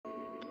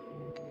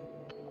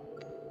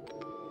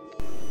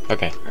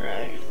Okay.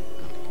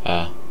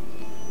 Alright.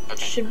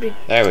 Should be.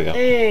 There we go.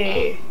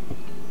 Hey.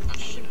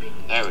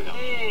 There we go.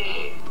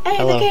 Hey,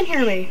 Hello. they can't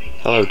hear me.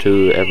 Hello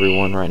to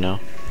everyone right now.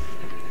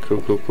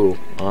 Cool.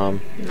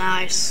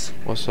 Nice.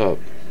 What's up?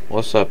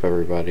 What's up,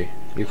 everybody?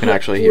 You can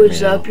actually hear me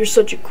What's now. up? You're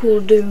such a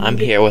cool dude. I'm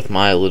here with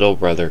my little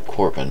brother,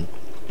 Corbin.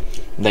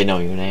 They know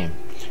your name.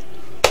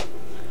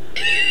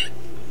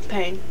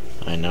 Pain.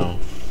 I know.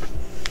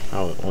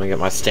 Oh, let me get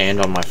my stand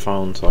on my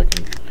phone so I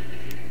can.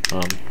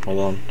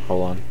 Hold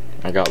on.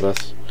 I got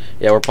this.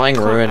 Yeah, we're playing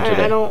Ruin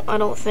today. I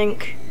don't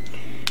think.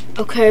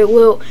 Okay,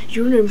 well,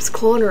 your name's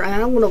Connor,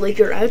 and I want to leak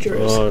your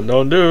address. Oh,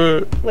 don't do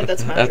it. Wait,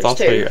 that's my That's address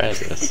also too. your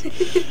address.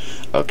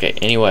 Okay,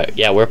 anyway,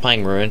 yeah, we're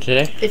playing Ruin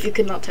today. If you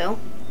could not tell.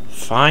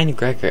 Find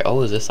Gregory.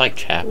 Oh, is this like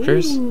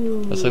chapters?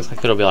 Ooh. This looks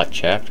like it'll be like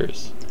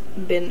chapters.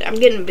 I'm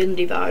getting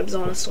bendy vibes,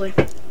 honestly.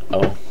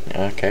 Oh,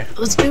 okay.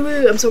 Let's do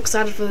it. I'm so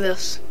excited for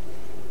this.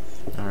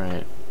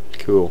 Alright,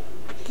 cool.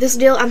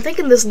 I'm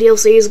thinking this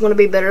DLC is going to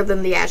be better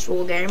than the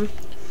actual game.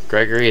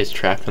 Gregory is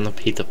trapped in the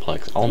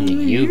Pizzaplex. Only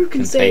you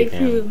can save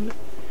him.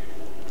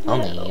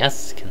 Only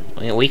us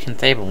can. We can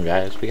save him,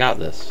 guys. We got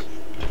this.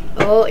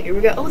 Oh, here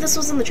we go. Oh, this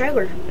was in the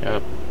trailer.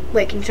 Yep.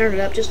 Wait, can you turn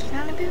it up just a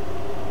tiny bit?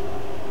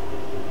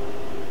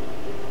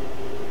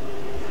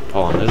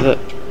 Hold on, is it?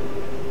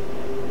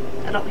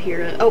 I don't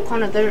hear it. Oh,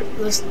 Connor,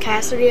 there's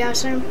Cassidy, I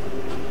assume?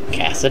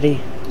 Cassidy?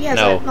 Yeah, is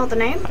No. that not the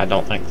name? I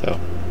don't think so.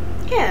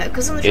 Yeah,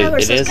 because in the trailer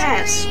it says is?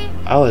 Cass.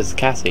 Oh, it's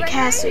Cassie.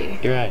 Cassie.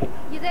 You're right.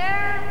 You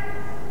there?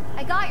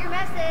 I got your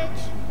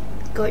message.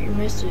 Got your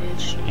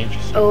message.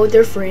 Interesting. Oh,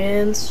 they're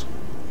friends.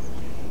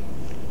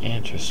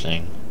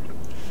 Interesting.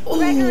 Oh,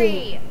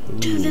 Gregory.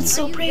 dude, that's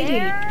so Are you pretty.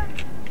 there?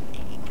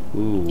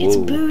 Ooh, It's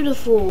whoa.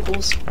 beautiful.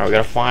 Alright, we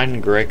gotta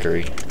find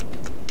Gregory.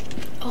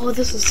 Oh,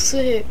 this is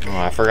sick. Oh,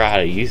 I forgot how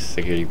to use the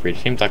security bridge.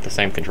 Seems like the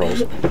same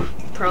controls.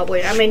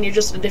 Probably. I mean, you're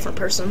just a different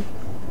person.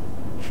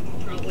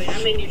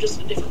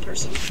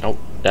 Nope.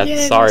 That's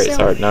Yeah, sorry.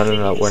 yourself.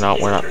 No. We're not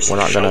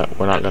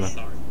gonna.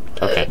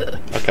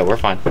 Okay, we're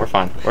fine.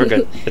 We're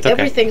good. It's okay.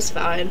 Everything's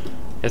fine.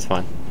 It's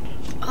fine.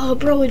 Oh,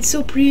 bro, it's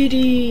so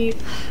pretty.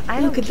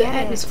 I Look don't at the get it.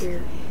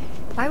 atmosphere.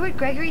 Why would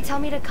Gregory tell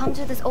me to come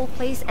to this old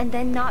place and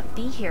then not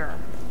be here?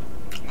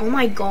 Oh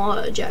my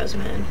god,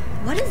 Jasmine.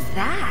 What is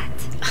that?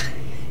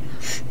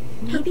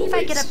 Maybe if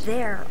I get up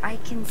there, I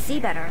can see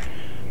better.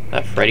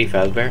 That Freddy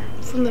Fazbear?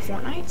 From the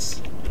Fortnites?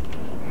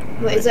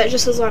 Wait, is that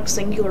just his like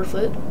singular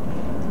foot?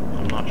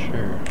 I'm not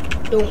sure.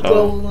 Don't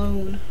go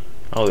alone.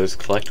 Oh, there's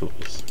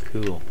collectibles.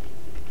 Cool.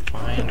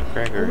 Find Oh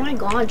Gregory. my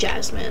god,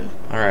 Jasmine.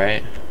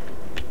 Alright.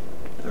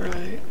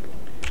 Alright.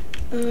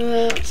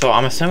 So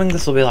I'm assuming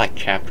this will be like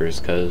chapters,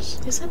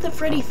 because Is that the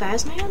Freddy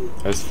Fazman?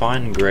 there's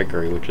Find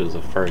Gregory, which is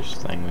the first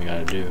thing we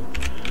gotta do.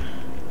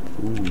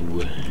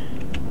 Ooh.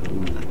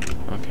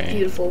 Okay.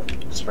 Beautiful.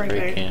 Spray Spray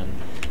paint. can.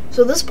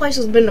 So this place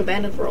has been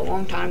abandoned for a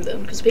long time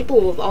then, because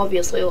people have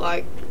obviously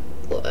like,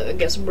 I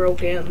guess,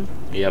 broke in.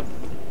 Yep.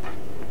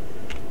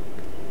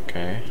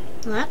 Okay.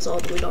 Well, that's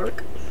oddly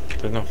dark.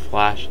 There's no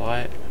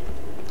flashlight.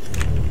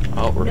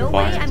 Oh, we're No way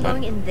flying I'm inside.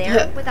 going in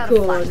there without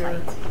Cool, a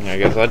flashlight. I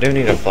guess I do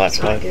need a Like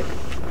flashlight. it.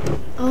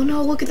 Oh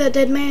no, look at that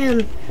dead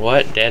man.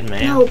 What? Dead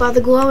man? No, by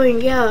the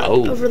glowing, yeah,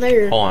 Oh. over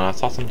there. Hold on, I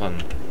saw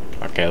something.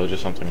 Okay, it was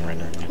just something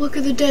rendering it. Look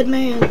at the dead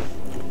man.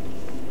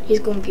 He's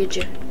gonna get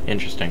you.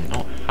 Interesting.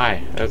 Oh,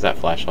 hi. There's that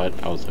flashlight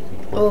I was looking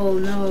for. Oh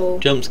no.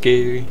 Jump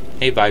scare.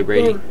 Hey,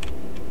 Vibrating. Roar.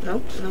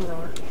 Nope, no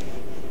roar.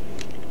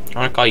 I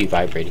want to call you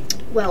Vibrating.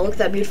 Wow, look at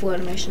that beautiful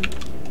animation.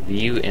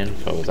 View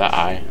info. Is that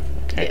I?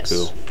 Okay, Yes.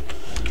 cool.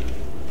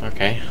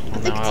 Okay.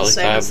 Well, think now it's at the least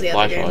same I have as a the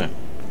other flashlight. game.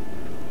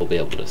 We'll be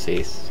able to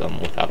see some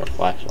without a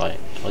flashlight,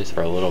 at least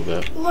for a little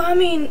bit. Well, I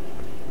mean,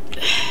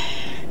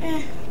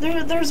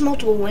 there's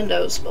multiple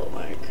windows, but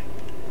like,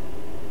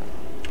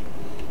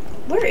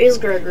 where is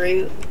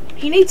Gregory?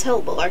 He needs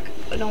help, but like,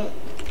 I don't.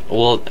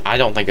 Well, I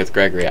don't think it's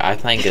Gregory. I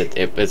think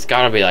it's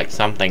got to be like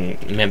something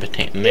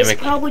It's mimic.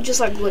 probably just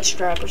like glitch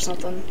trap or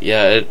something.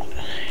 Yeah,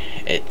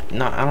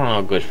 not. I don't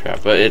know, glitch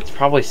trap, but it's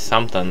probably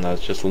something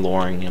that's just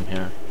luring him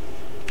here.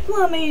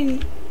 Well, I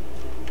mean,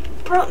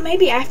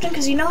 maybe Afton,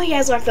 because you know he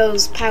has like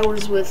those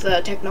powers with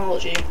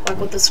technology, like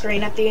with the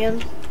screen at the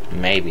end,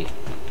 Maybe,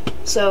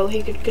 so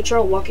he could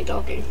control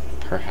walkie-talkie.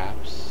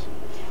 perhaps.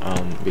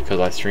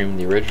 Because I streamed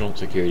the original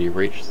Security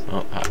Breach.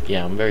 Oh,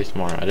 yeah, I'm very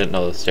smart. I didn't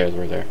know the stairs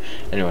were there.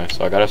 Anyway,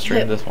 so I gotta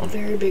stream this one.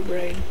 Very big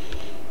brain.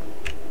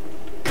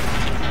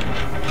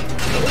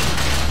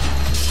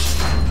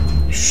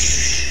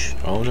 Shh.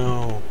 Oh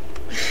no.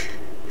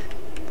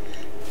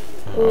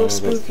 Oh, that was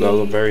spooky.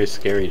 a very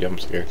scary jump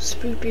scare.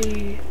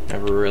 Spooky.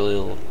 Never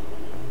really.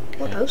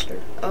 What poster?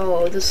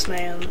 Oh, this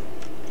man.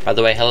 By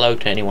the way, hello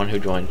to anyone who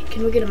joined.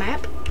 Can we get a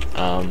map?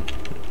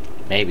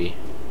 Maybe.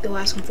 Go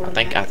ask him for a I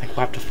think map. we'll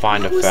have to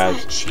find What a was that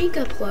Faz.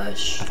 Chica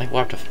plush? I think we'll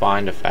have to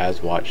find a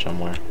Faz watch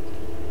somewhere.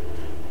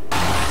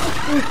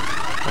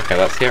 Okay,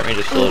 that scared me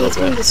just a Oh, little that's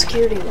one of the bit.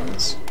 security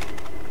ones.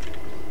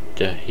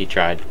 Duh, he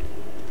tried.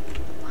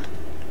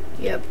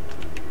 Yep.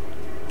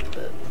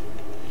 But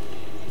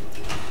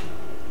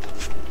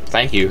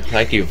Thank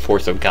you,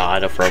 Force of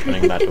God, for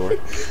opening that door.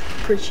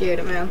 appreciate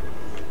it, man.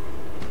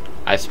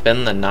 I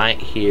spend the night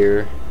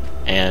here,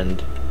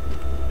 and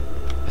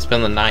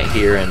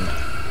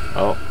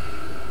oh,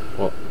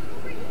 well,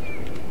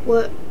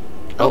 What?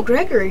 Oh, Oh.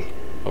 Gregory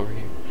over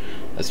here.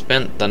 I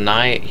spent the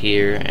night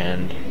here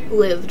and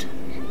lived.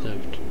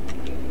 lived.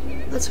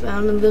 That's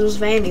found, and there was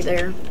Vanny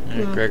there.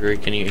 Hmm. Gregory,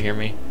 can you hear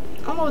me?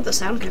 I don't know where the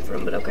sound came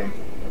from, but okay.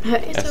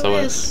 SOS.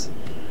 SOS.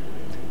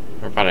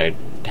 We're about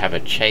to have a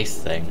chase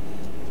thing.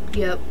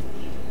 Yep.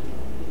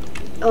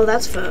 Oh,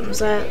 that's fun. Is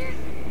that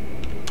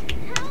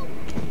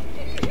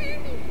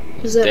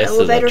This is a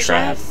elevator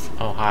trap. shaft?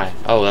 Oh, hi.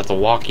 Oh, that's a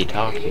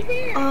walkie-talkie.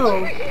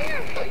 Oh.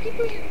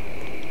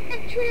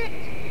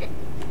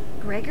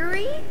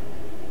 Gregory?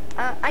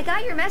 I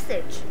got your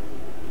message.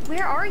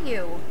 Where are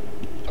you?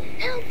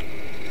 Help!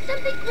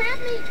 Something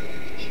grabbed me.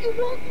 It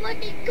won't let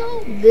me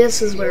go.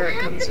 This is where it You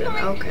have comes to in.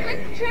 find me.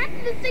 Okay. I'm trapped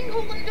in the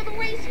sinkhole under the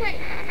raceway.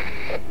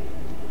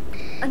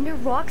 Under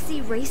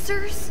Roxy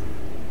Racers?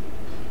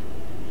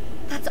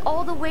 That's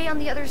all the way on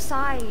the other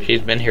side.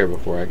 She's been here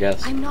before, I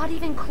guess. I'm not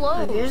even I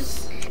close.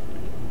 guess.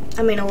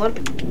 I mean, a lot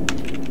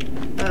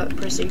of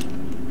Chrissy.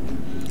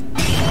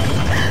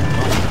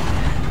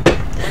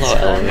 Hello,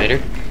 fun.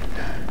 elevator.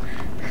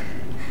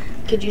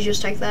 Could you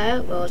just take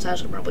that? Well, it's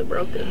actually probably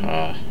broken.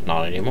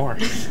 Not anymore.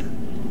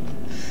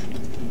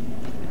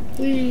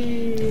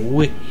 Whee.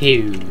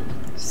 Woohoo!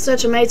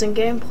 Such amazing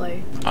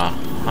gameplay.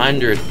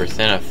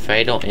 100% of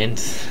fatal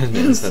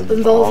incidents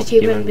Involve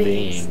human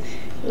beings. beings.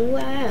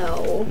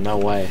 Wow. No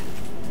way.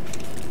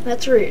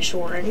 That's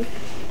reassuring.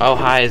 Oh,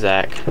 hi,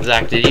 Zach.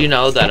 Zach, did you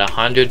know that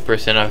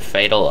 100% of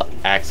fatal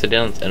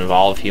accidents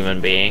involve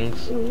human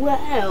beings?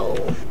 Wow.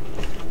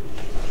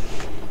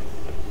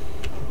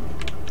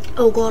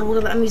 Oh god, what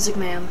about Music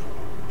Man?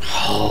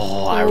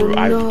 Oh, Oh,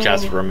 I no.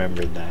 just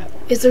remembered that.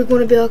 Is there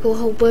going to be like a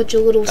whole bunch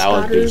of little That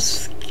would be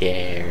spiders?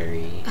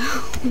 scary.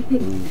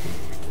 Ooh.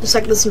 Just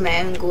like this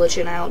man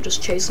glitching out,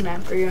 just chasing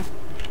after you.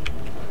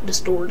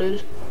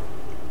 Distorted.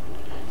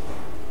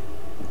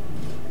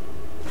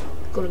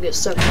 Gonna get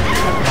sucked in.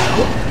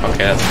 Okay,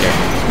 that's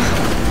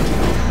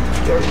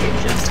scary. You're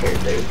getting jump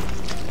scared, dude.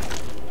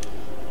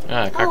 Ah,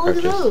 Oh, look at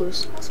cockroaches.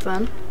 those. That's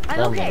fun. I'm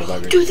Them okay.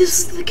 motherfuckers. Dude, this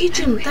is the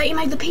kitchen that you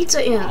made the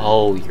pizza in.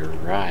 Oh, you're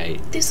right.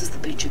 This is the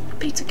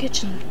pizza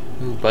kitchen.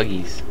 Ooh,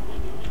 buggies.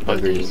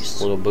 Buggers.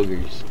 Buggies. Little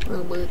boogers.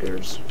 Little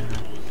boogers.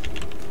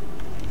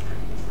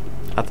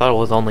 I thought it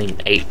was only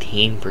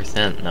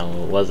 18%.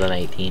 No, it wasn't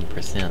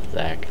 18%,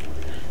 Zach.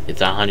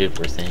 It's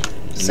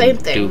 100%. Same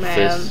thing,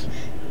 Doofus.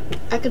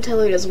 I could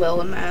tell he does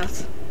well in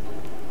math.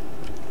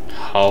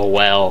 Oh,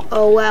 well.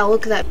 Oh wow,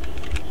 look at that.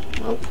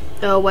 Oh,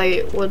 oh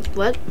wait, what?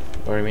 What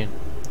do you mean?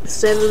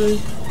 7.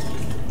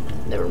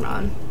 Never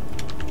mind.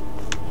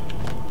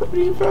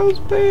 Freddy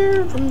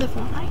Fazbear. From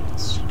different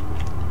heights.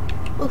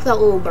 Look at that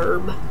little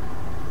burb.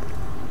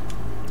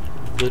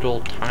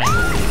 Little tiny.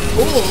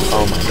 Ooh.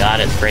 Oh my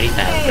god, it's Freddy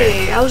Fazbear.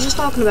 Hey, I was just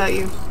talking about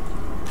you.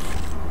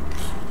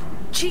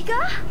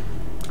 Chica?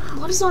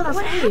 What is on her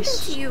What happened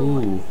face? to you?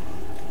 Ooh.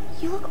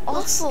 You look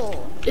What's-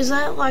 awful. Is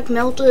that like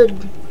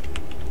melted,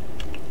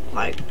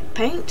 like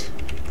paint?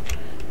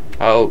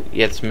 Oh,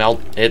 it's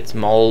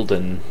mold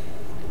and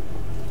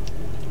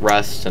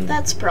rust and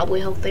That's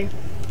probably healthy.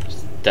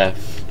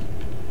 stuff.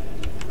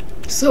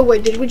 So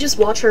wait, did we just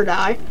watch her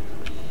die?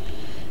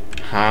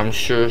 I'm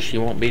sure she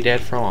won't be dead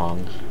for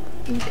long.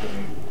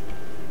 Okay.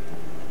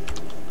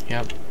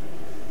 Yep.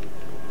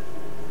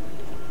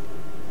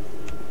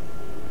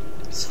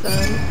 It's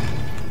fun.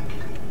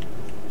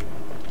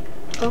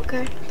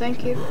 Okay,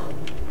 thank you.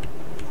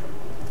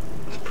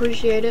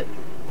 Appreciate it.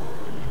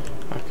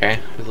 Okay,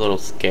 it's a little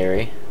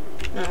scary.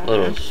 A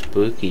little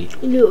spooky.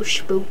 Little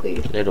spooky.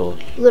 Little,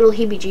 Little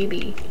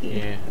heebie-jeebie.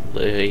 yeah,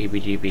 little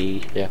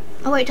heebie-jeebie, yeah.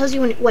 Oh wait, it tells you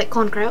when. Wait,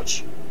 con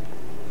crouch.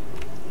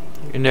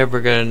 You're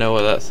never gonna know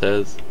what that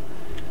says.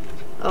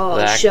 Oh,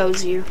 Zach. it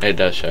shows you. It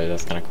does show,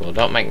 that's kinda cool.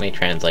 Don't make me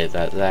translate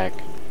that, Zach.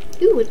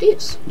 Ooh, it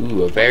is.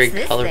 Ooh, a very What's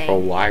this colorful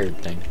thing? wired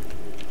thing.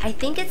 I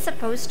think it's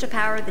supposed to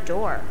power the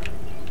door.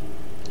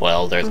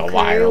 Well, there's a Okay,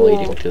 wire well-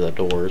 leading to the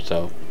door,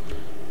 so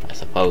I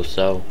suppose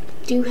so.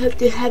 Do you have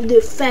to have the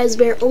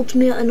Fazbear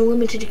Ultimate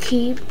Unlimited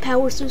Key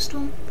power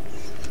system?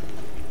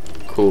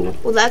 Cool.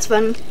 Well, that's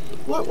fun.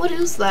 What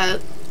is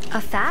that? A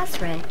fast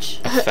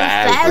wrench.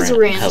 Faz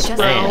wrench, A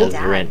bro.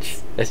 Faz wrench.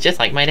 It's just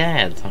like my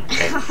dad's.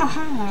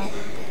 Okay.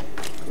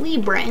 We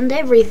brand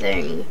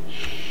everything.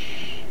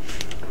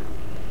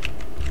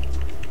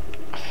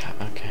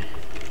 Okay.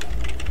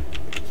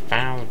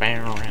 Faz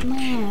wrench.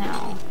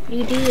 Wow,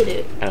 you did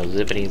it. Oh,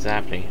 zippity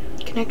zappity.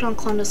 Connect on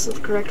Clonus to the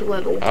correct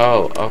level.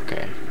 Oh,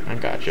 okay. I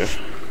gotcha.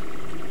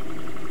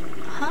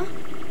 Huh?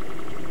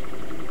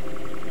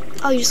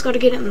 Oh, you just gotta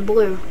get it in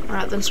blue.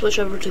 Alright, then switch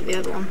over to the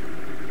other one.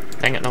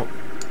 Dang it, no.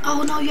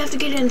 Oh no, you have to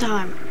get it in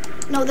time.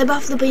 No, they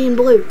both have to be in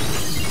blue.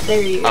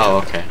 There you go. Oh,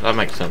 okay. That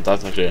makes sense.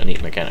 That's actually a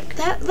neat mechanic.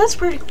 That's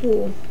pretty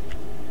cool.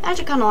 I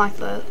actually kind of like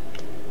that.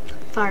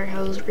 Fire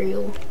hose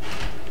reel.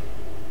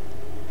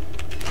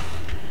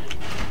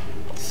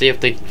 See if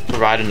they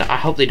provide I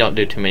hope they don't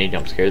do too many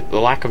jump scares. The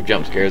lack of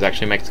jump scares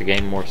actually makes the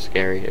game more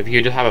scary. If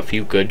you just have a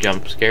few good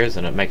jump scares,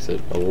 then it makes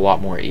it a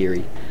lot more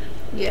eerie.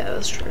 Yeah,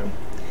 that's true.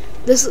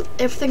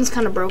 Everything's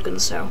kind of broken,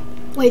 so.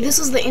 Wait, this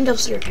is the end of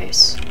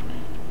staircase.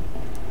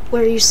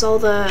 Where you saw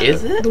the.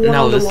 Is it? The one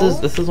No, on the this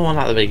wall? is the one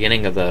at the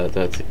beginning of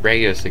the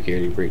regular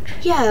security breach.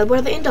 Yeah,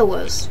 where the endo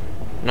was.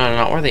 No,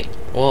 not where the.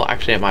 Well,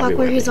 actually, it might be Like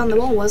where he's the on the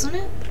wall, wasn't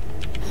it?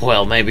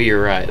 Well, maybe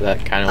you're right.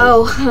 That kind of.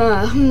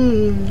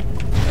 Oh,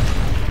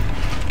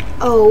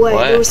 Oh, wait,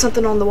 What? there was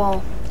something on the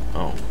wall.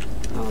 Oh,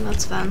 Oh,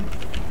 that's fun.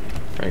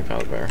 Freddy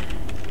Fazbear.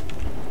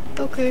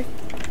 Okay.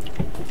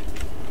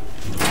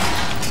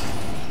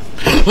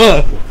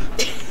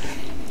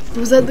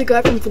 Was that the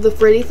guy from the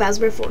Freddy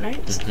Fazbear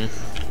Fortnite? Mhm.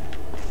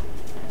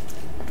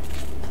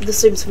 This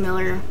seems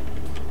familiar.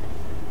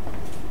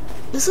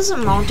 This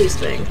isn't Monty's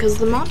thing, because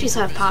the Montys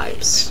have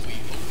pipes.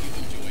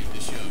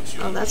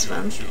 Oh, that's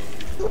fun.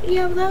 Well,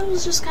 yeah, but that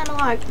was just kind of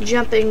like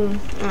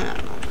jumping. I don't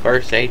know.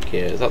 First aid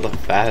kit. Is that the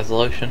Faz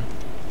lotion?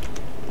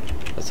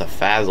 That's a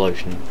Faz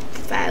lotion.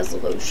 Faz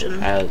lotion.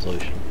 Faz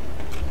lotion.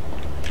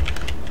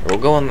 We'll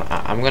go in.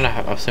 I'm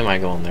gonna assume I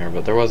go in there,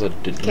 but there was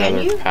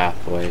another you?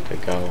 pathway to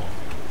go.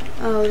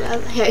 Oh,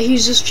 yeah,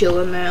 he's just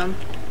chilling, man.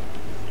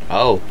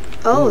 Oh.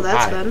 Oh, Ooh,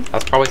 that's hi. fun.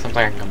 That's probably something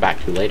I can come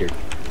back to later.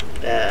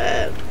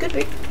 Could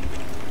be.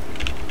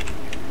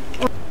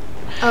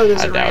 Oh,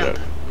 there's I a doubt ramp.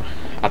 it.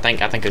 I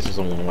think it's just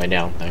a one-way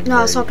down thing. No,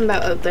 I was where talking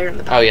about up there in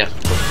the back. Oh yeah.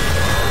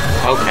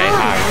 Okay.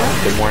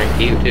 Hi. Good morning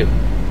to you too.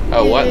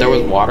 Oh, what? There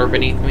was water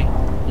beneath me.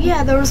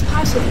 Yeah, there was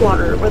pipes with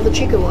water where the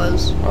chica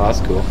was. Oh, that's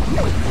cool.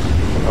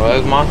 Oh, that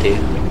was Monty.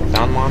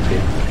 Found Monty.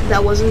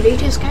 That was indeed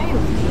his cave.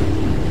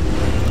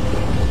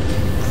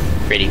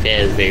 Freddy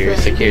Fazbear Night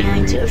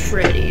security. at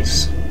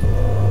Freddy's.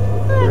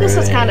 I guess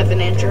that's kind of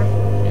an intro.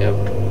 Yep.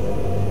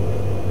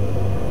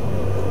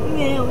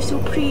 Yeah, it was so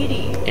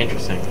pretty.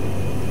 Interesting.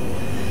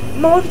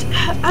 Monty,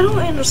 I don't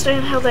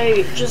understand how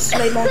they just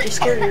made Monty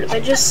scarier.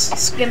 They just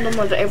skinned him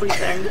of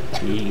everything.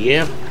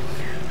 Yep.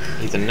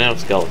 He's a nail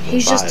skeleton.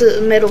 He's just Five.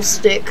 a metal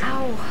stick.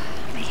 Ow,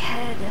 my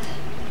head.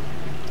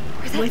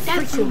 Where'd that Where'd that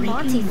freaking freaking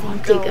Monty thing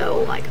Monty go?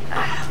 go? Like,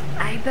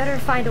 I better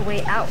find a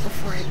way out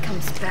before it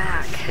comes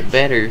back.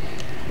 Better.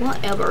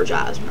 whatever,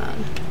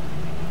 Jasmine.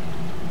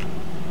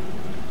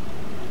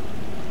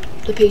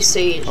 The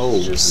PC is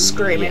Oh, just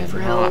screaming yeah, for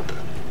not- help.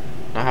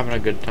 Not having a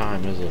good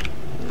time, is it?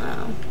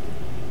 No.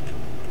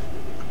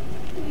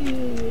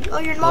 Oh,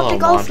 you're in Hello, Monty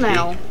Golf Monty.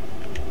 now.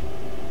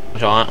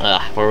 John,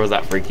 where was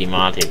that freaky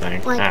Monty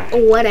thing? Like, Ah.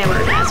 whatever,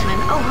 Jasmine.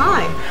 Oh,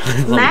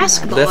 hi.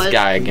 Mask This bud.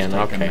 guy again, Take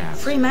a okay. mask.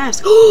 Free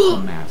mask. Take a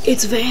mask.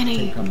 It's Vanny.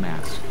 Take a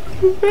mask.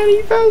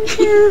 Freddy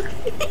Fazbear.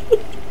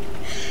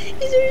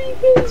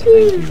 Thank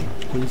you.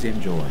 Please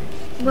enjoy.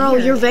 Bro,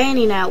 you're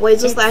Vanny now. Wait,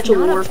 is this the It's actual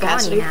not War a of Bonnie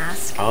Cassidy?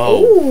 mask.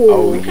 Oh, Ooh.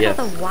 oh Look yes.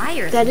 at the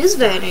wires. That and is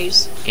stuff.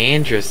 Vanny's.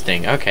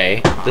 Interesting.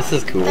 Okay, this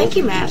is cool. Thank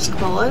you, Mask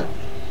Bullet.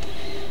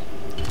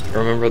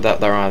 Remember that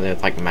they're on the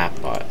like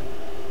map bot.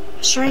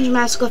 Strange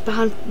mask left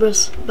behind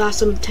by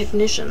some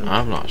technician.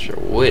 I'm not sure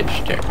which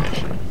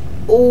technician.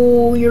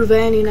 Oh, you're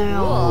Vanny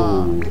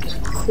now. Ooh.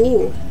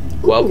 Cool.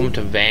 Welcome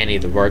to Vanny,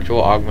 the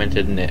virtual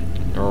augmented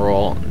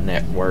neural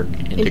network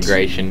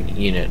integration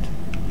unit.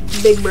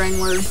 Big brain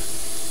word.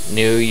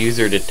 New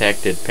user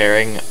detected.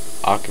 Pairing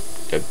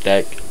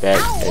That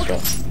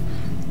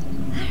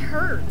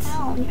hurts.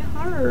 Ow, you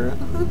hurt.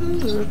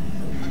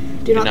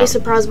 Do not No. be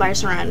surprised by your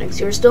surroundings.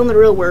 You're still in the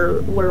real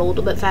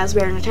world, but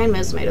Fazbear Entertainment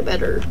has made it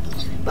better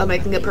by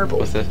making it purple.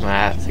 With this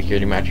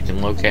security match, you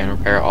can locate and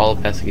repair all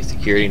the pesky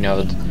security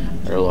nodes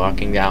that are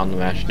locking down the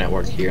mesh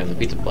network here in the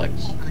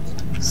Pizzaplex.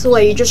 So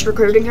wait, you just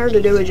recruiting her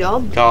to do a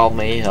job? Call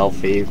me, help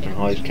me, you can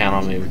always count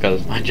on me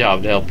because it's my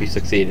job to help you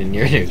succeed in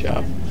your new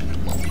job.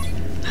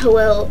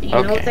 Well, you know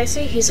Okay. what they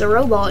say. He's a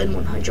robot, and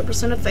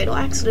 100% of fatal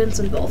accidents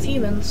involve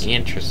humans.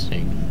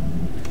 Interesting.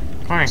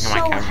 According to my So,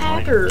 calculation.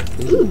 hacker.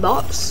 Ooh,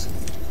 box.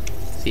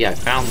 See, I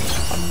found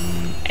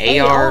some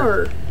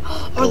AR.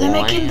 Are they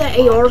making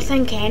the AR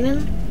thing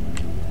canon?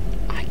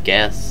 I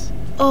guess.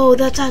 Oh,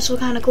 that's actually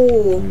kind of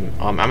cool.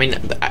 I mean, not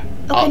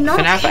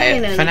FNAF,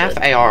 canon, FNAF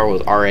but- AR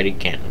was already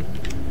canon.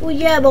 Well,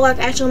 yeah, but like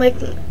actually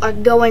making,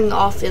 like going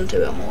off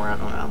into it more. I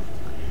don't know.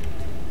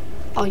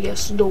 Oh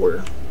yes,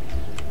 door.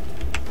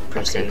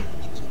 Press Okay.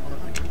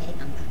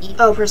 E.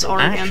 Oh, press R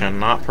again. Action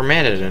not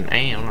permitted in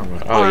AR.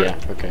 Oh R. yeah,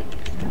 okay.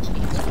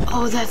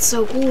 Oh, that's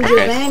so cool. You're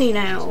Okay. Vanny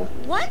now.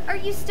 What are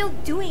you still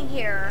doing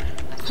here?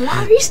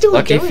 Why are you still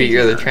Lucky doing for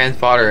you, the that?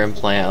 transponder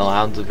implant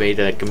allows the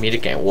beta to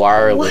communicate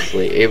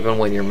wirelessly even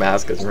when your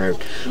mask is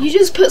removed. You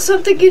just put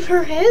something in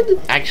her head?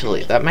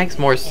 Actually, that makes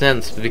more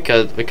sense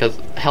because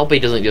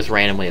Helpy doesn't just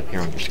randomly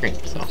appear on your screen.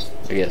 So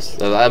I guess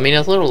I mean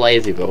it's a little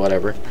lazy, but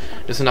whatever.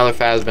 Just another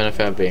Faz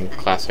benefit of being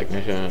class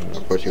technician, and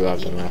of course you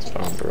have the mask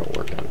put on for real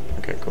work done.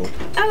 Okay, cool.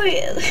 Oh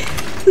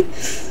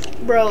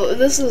yeah. Bro,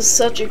 this is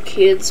such a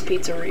kid's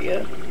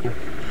pizzeria.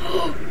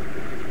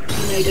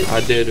 Made it.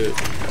 I did it.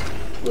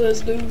 Let's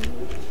do it.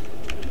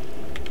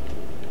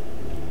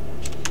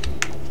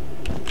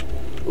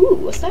 Ooh,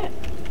 what's that?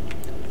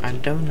 I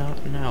do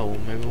not know.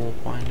 Maybe we'll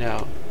find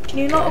out. Can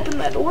you not open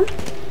that door?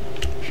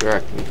 Sure, I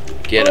can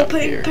get up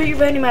put here. your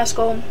Vanny mask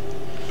on.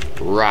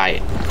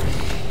 Right.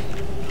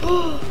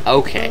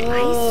 Okay.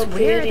 Oh, I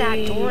swear goody.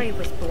 that door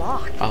was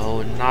blocked.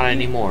 Oh, not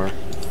anymore.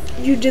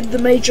 You did the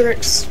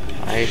Matrix.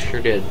 I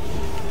sure did.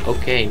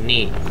 Okay,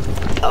 neat.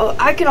 Oh,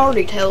 I can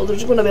already tell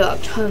there's gonna be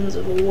like tons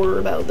of lore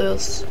about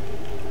this.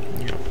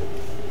 Yeah.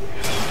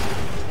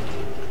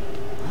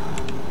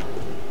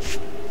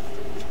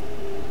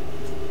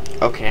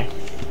 Okay.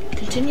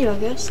 Continue, I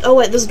guess. Oh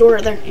wait, there's a door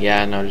right there.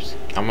 Yeah, no, just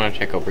I'm gonna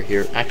check over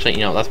here. Actually, you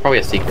know, that's probably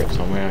a secret,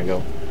 so I'm gonna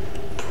go.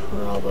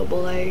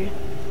 Probably.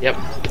 Yep.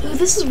 Ooh,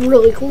 this is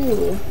really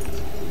cool.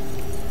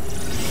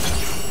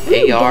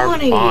 Ooh, AR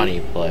Bonnie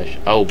plush.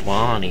 Oh,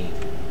 Bonnie.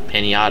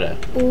 Pinata.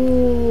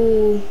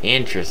 Ooh.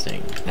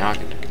 Interesting. Now I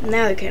can.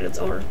 Now the cannons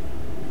are.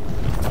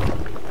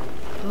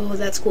 Oh,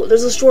 that's cool.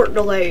 There's a short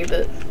delay,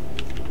 but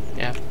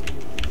Yeah.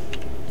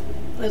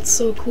 that's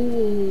so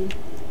cool.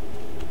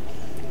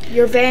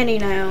 You're Vanny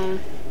now.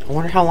 I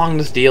wonder how long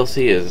this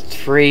DLC is. It's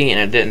free and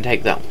it didn't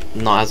take that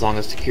not as long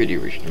as Security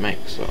Breach to make,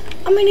 so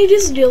I mean, it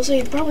is a DLC.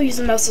 It's probably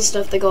using most of the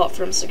stuff they got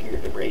from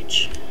Security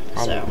Breach.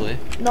 probably.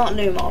 So, not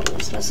new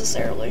models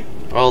necessarily.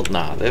 Well,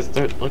 nah, they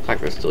look like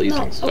they're still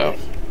using No, stuff. okay.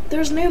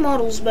 There's new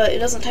models, but it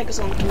doesn't take us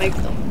long to make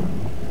them.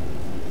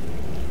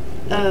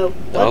 Oh,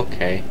 what?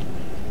 Okay.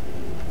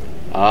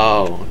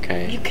 Oh,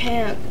 okay. You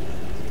can't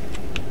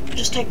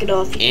just take it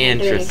off. You can't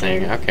do Interesting.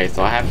 anything. Okay,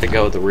 so I have to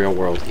go with the real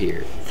world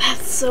here.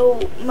 That's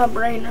so. My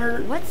brain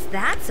hurt. What's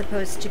that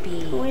supposed to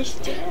be? Where's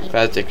that?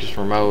 Faztik's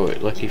remote,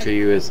 lucky for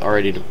you, is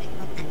already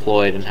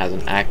deployed and has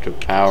an active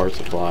power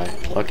supply.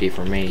 Lucky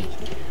for me.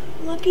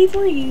 Lucky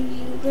for you,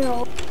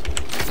 girl.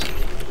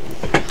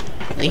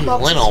 These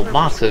Boxes little for-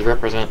 boxes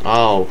represent.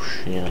 Oh,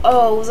 shit.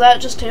 Oh, was that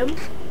just him?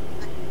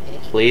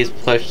 Please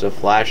push the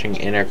flashing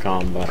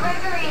intercom button.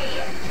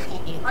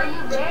 Are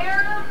you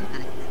there?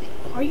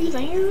 Are you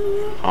there?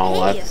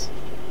 Oh, Hey. that's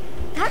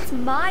That's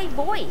my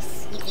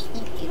voice.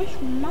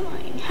 Where's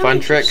mine? How fun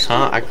did you trick, huh?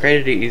 start? I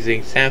created it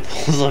using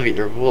samples of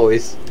your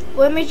voice.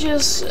 Let me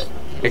just.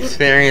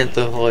 Experience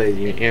the voice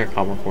in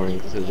intercom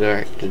recordings to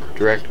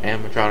direct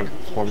animatronic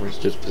performers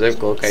to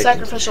specific locations.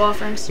 Sacrificial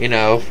offerings. You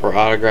know, for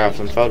autographs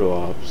and photo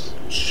ops.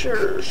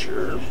 Sure,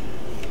 sure.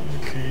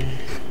 Okay.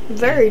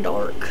 Very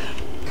dark.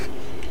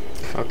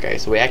 Okay,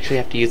 so we actually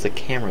have to use the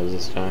cameras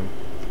this time.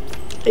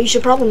 You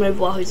should probably move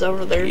while he's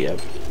over there.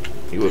 Yep.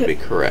 You would be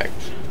correct.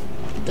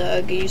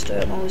 Doug, get used to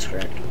it. I'm always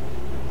correct.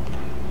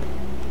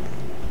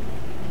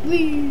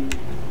 Whee!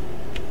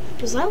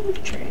 Was that like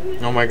a train?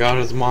 Oh my god,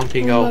 it's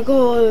Monty Oh my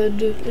Go.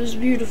 god, it's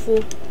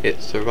beautiful.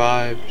 It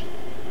survived.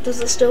 Does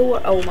it still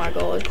work? Oh my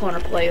god, Connor,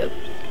 play it.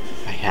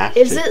 I have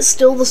Is to. it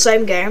still the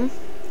same game?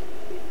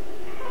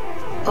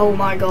 Oh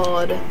my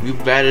god. You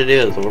bet it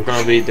is. We're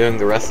gonna be doing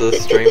the rest of the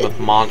stream with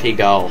Monty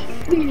Golf.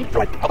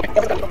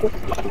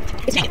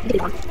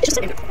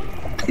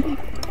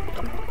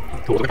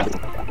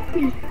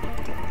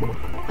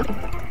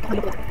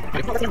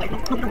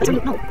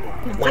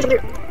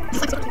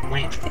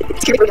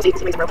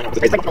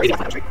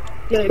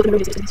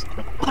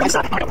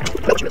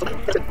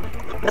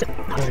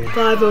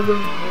 Five over.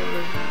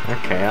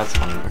 Okay, that's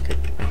fine. Okay,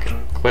 okay.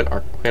 Quit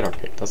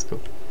arcade. That's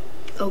cool.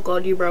 Oh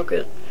god, you broke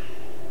it.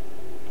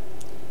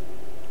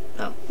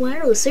 Oh.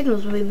 Wireless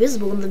signals will be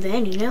visible in the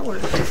Vanny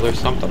network. There's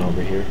something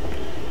over here.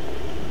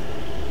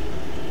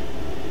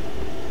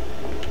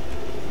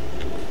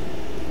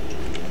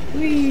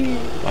 Whee!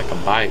 Like a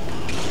bike.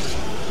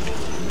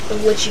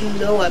 Of which you can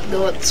go up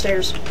the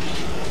stairs.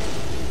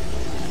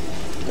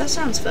 That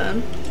sounds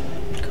fun.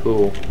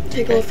 Cool.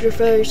 Take Okay. off your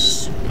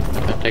face.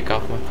 I'll take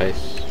off my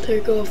face.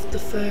 Take off the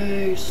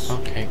face.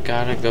 Okay,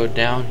 gotta go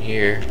down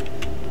here.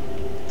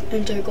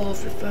 And take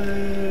off your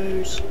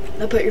face.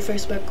 Now put your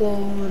face back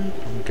on.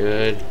 I'm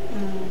good.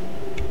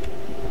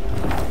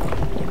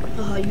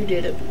 Haha, you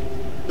did it.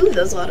 Ooh,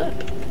 that's light up.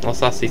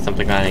 Unless I see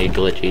something I need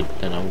glitchy,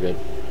 then I'm good.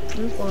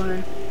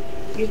 Okay.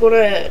 You're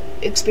gonna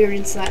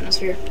experience the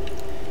atmosphere.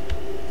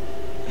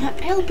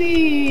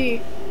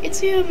 Helpy! It's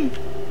him!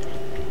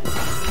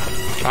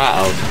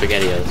 Uh-oh,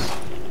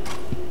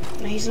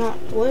 SpaghettiOs. No, he's not.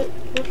 What?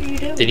 What are you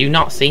doing? Did you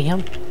not see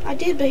him? I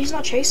did, but he's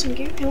not chasing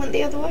you. He went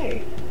the other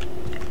way.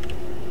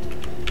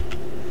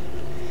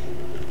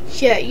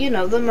 Yeah, you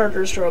know, the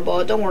murderous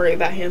robot. Don't worry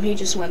about him. He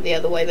just went the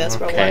other way. That's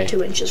probably Okay. like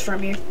 2 inches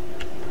from you.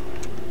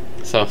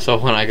 So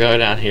when I go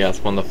down here,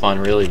 that's when the fun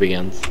really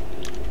begins.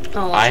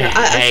 Oh, I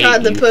I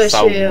tried to hate push you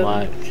so him.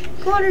 much.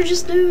 Connor,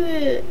 just do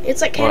it.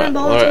 It's like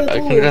cannonball What- into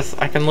a pool.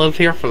 I can live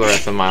here for the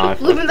rest of my life.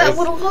 Live in that This-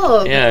 little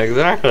hub. Yeah,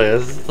 exactly.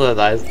 This is a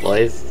nice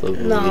place to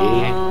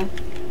No.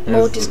 be.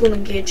 Monty's gonna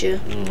get you.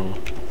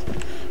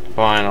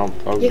 Fine, I'll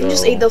You can go.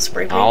 just eat those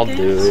spray paint I'll cans.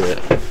 do it.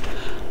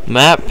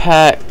 Map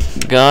Pack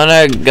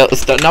gonna go.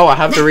 No, I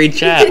have to read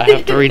chat. I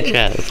have to read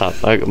chat.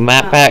 Stop. Like,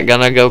 Map Pack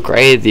gonna go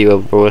crazy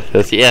over with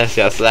this. Yes,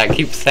 that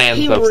keeps saying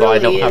He stuff, so I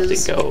don't really have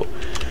is. to go.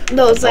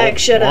 No, Zach,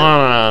 shut up.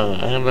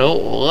 I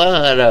don't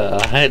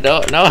wanna. I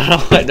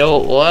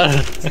don't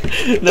wanna.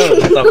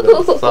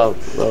 No, stop.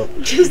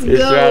 Just He's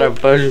trying go.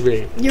 to push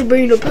me. You're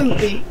being a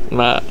poopy.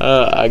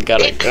 I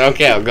gotta.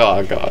 Okay, I'll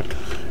go.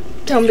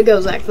 Tell him to go,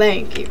 Zach.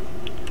 Thank you.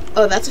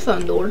 Oh, that's a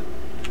fun door.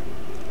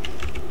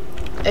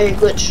 Hey,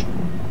 glitch.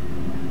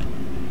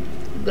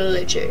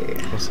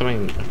 glitchy. Well,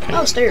 something. Okay.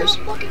 Oh, stairs.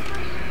 Stop looking for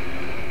me.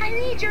 I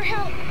need your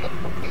help.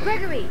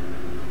 Gregory!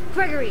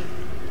 Gregory!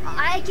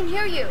 I can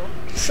hear you.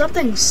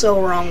 Something's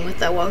so wrong with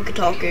that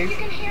walkie-talkie. You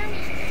can hear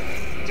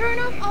me. Turn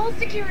off all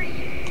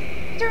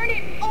security. Turn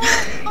it all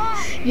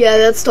off. Yeah,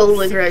 that's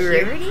totally Gregory.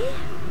 Security?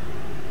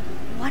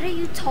 What are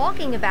you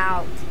talking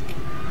about?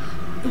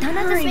 None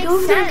of this Hurry, makes go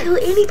over there and sense. kill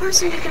any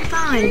person you can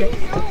find.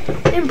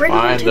 No, Then bring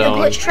them Find to the them.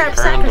 glitch trap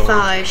Turn them.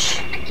 sacrifice.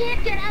 I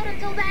can't get out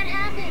until that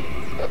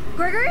happens.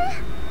 Gregory?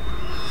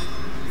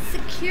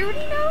 Security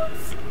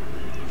notes?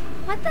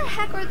 What the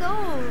heck are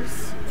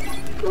those?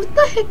 What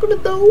the heck are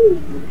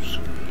those?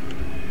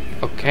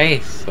 Okay,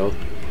 so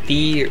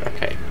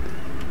okay.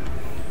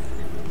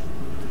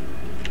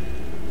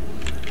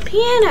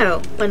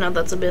 Piano. Wait, no,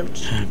 that's a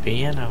bench.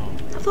 Piano.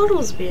 I thought it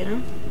was a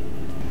piano.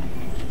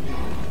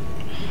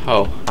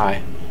 Oh,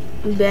 hi.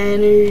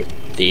 Banner.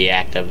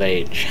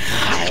 Deactivate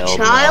child.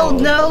 Child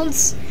mode.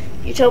 notes.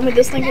 You told me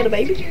this thing had a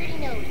That's baby? security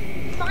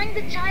node. Find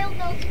the child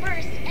nodes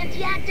first and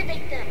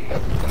deactivate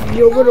them.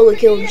 You're literally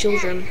killing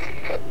children.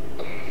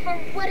 For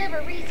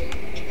whatever reason,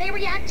 they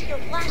react to your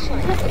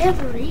flashlight.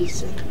 Whatever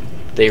reason.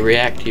 They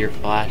react to your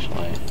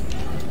flashlight.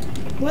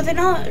 Were they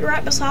not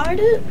right beside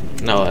it?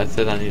 No, that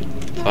says I need.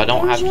 So I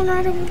don't There's have. one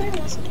right over there,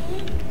 wasn't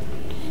there?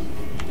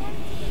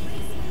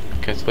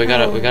 Okay, so we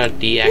gotta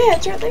deactivate Yeah,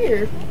 it's right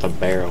there. the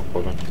barrel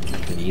for them. I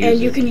can use And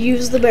you it. can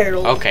use the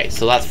barrel. Okay,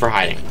 so that's for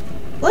hiding.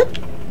 What?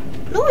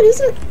 No, it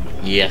isn't.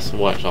 Yes,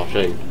 watch. I'll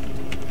show you.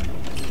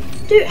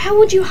 Dude, how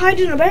would you hide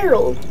in a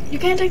barrel? You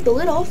can't take the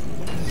lid off.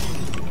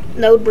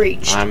 Node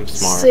breach. I'm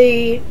smart.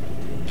 See,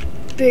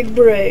 big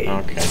brain.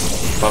 Okay,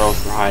 thought I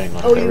was for hiding.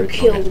 Like Oh, the you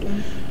original killed game.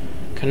 him.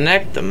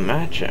 Connect the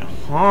matcha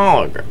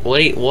hologram.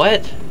 Wait,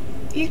 what?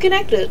 You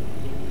connected.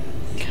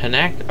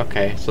 Connect?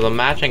 Okay, so the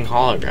matching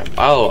hologram.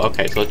 Oh,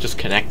 okay, so let's just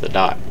connect the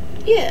dot.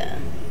 Yeah.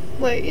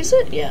 Wait, is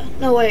it? Yeah.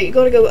 No, wait. You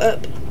gotta go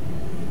up.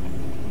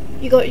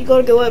 You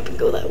gotta go up and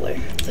go that way. I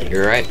think.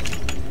 You're right.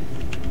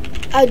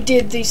 I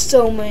did these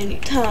so many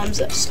times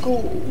at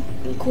school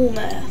in cool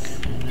math.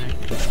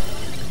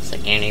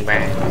 Security bar.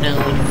 No,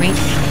 reach.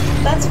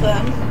 That's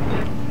fun.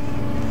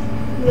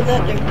 What did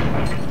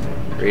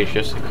that do? Reach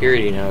your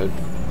security node.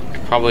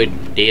 Probably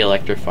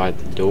de-electrified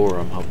the door,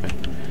 I'm hoping.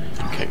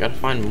 Okay, gotta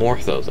find more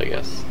of those, I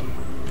guess.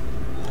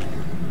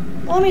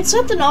 Well, I mean,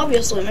 something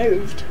obviously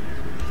moved.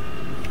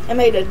 It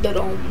made a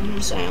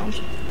da-dum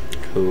sound.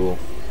 Cool.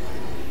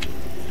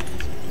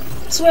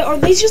 So wait, are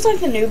these just like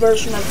the new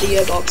version of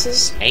the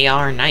boxes?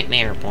 AR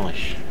Nightmare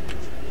Plush.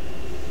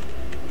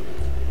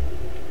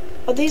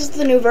 Are these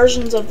the new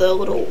versions of the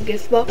little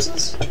gift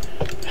boxes?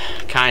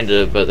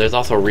 Kinda, but there's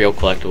also real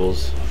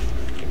collectibles.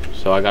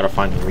 So I gotta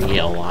find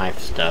real life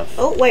stuff.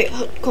 Oh, wait,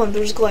 hold on,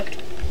 there's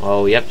collect.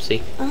 Oh, yep,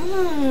 see?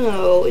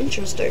 Oh,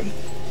 interesting.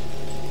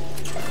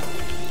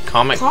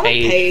 Comic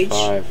page. page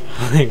 5.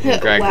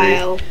 Gregory.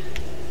 Wow.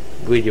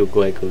 Guido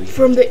Gregory.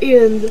 From the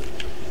end.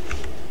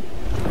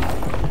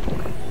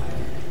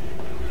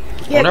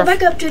 Yeah, go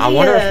back up to the, I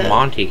wonder if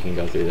Monty can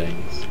go through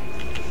things.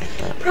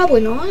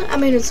 Probably not. I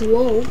mean, it's a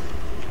wall.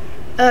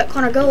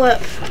 Connor, go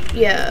up.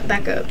 Yeah,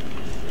 back up.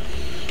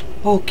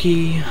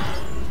 Okay.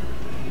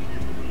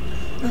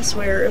 I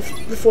swear, if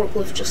the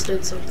forklift just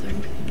did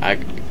something.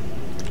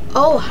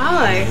 Oh,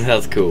 hi.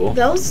 That's cool.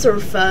 Those are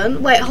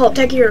fun. Wait, hold up,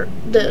 take your...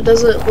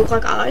 Does it look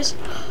like eyes?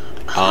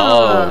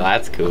 Oh,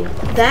 that's cool.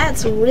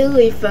 That's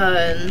really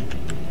fun.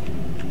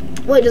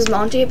 Wait, does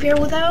Monty appear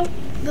without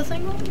the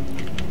thing on?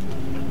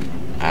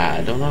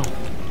 I don't know.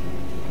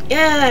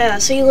 Yeah,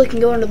 see, look, can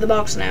go into the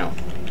box now.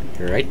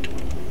 You're right.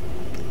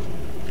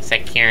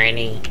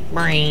 Security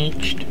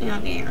breached.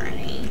 Okay,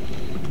 ready.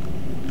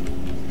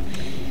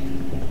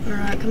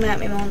 Alright, come at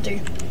me,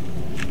 Monty.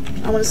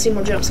 I want to see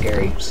more jump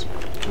scares.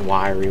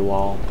 Wiry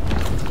wall.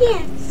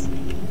 Yes.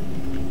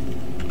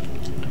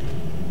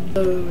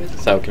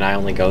 So can I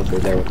only go through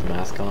there with the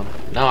mask on?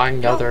 No, I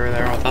can go through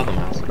there without the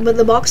mask. But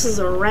the boxes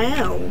are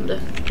round.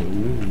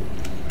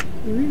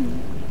 Ooh.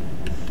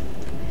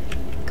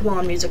 Come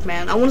on, Music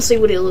Man. I want to see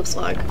what it looks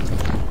like.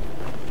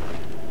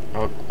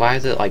 Oh, why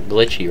is it like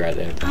glitchy right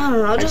there? I don't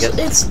know. guess-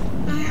 It's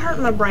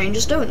hurting my brain.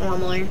 Just do it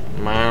normally.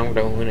 I'm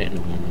doing it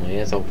normally.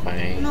 It's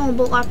okay. No,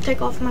 but like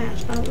take off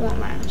mask. I don't want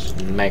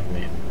mask. Make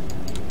me.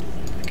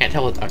 I can't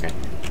tell it. Okay.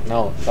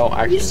 No, don't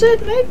actually. You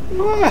said make.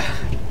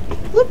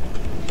 Look.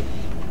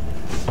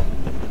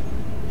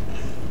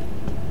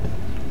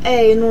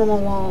 A normal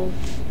wall.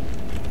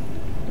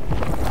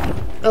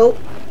 Oh,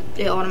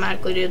 it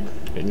automatically did.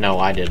 No,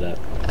 I did that.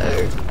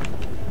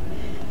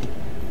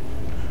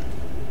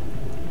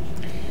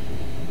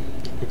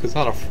 Is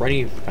that a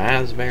Freddy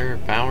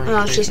Fazbear Power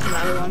No, it's Station? just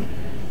another one.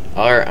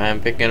 Alright, I'm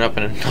picking up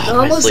an Almost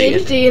enormously.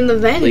 empty in the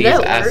van Please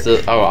network. ask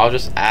the, I'll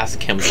just ask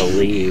him to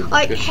leave.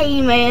 Like,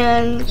 hey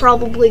man,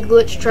 probably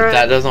glitch If trap.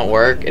 that doesn't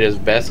work, it is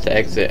best to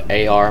exit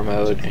AR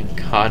mode and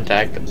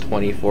contact the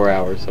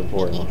 24-hour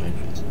support line.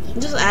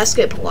 Just ask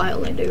it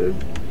politely, dude.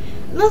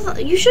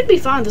 Nothing. You should be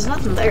fine. There's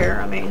nothing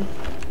there. I mean,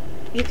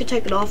 you could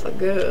take it off, I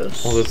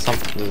guess. Well, there's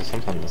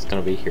something that's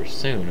gonna be here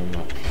soon. I'm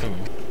not sure.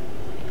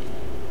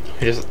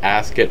 Just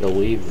ask it to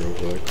leave real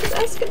quick. Just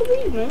ask it to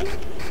leave, man.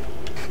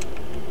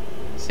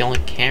 It's the only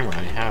camera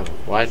I have.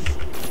 What?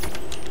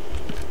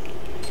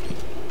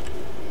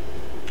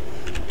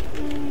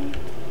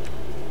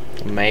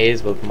 A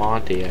maze with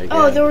Monty, I guess.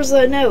 Oh, there was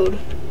a node.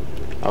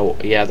 Oh,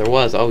 yeah, there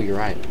was. Oh, you're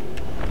right.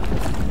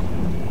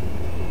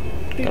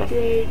 Big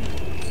brain.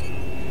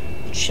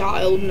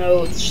 Child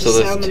nodes just So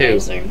there's sound two.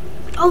 amazing.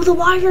 Oh, the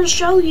wyverns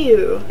show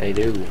you. They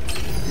do.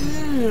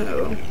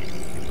 Oh.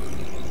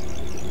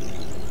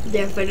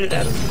 Definite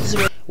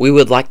zero. We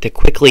would like to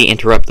quickly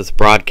interrupt this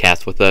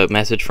broadcast with a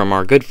message from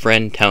our good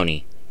friend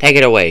Tony. Take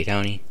it away,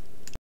 Tony.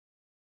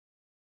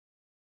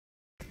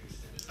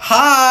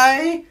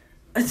 Hi!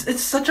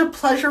 It's such a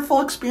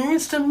pleasurable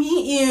experience to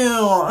meet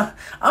you.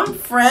 I'm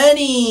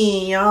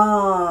Freddy.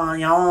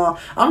 Yeah.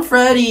 I'm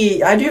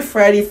Freddy. I do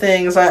Freddy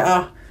things.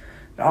 I'll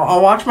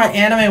watch my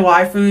anime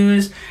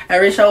waifus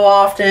every so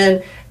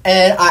often,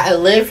 and I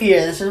live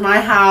here. This is my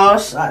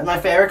house. My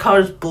favorite color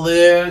is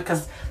blue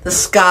because the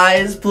sky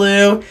is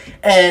blue,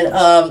 and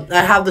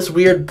I have this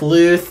weird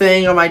blue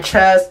thing on my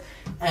chest.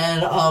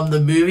 And the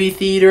movie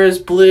theater is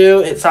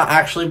blue. It's not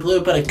actually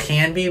blue, but it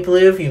can be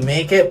blue if you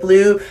make it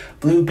blue.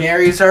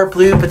 Blueberries are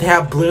blue, but they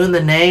have blue in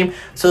the name,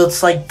 so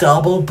it's like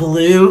double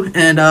blue.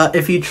 And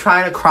if you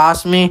try to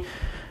cross me,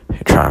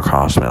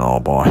 little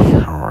boy,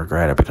 I'll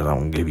regret it because I'm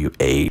gonna give you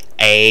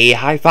A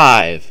high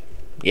five.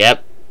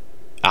 Yep.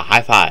 A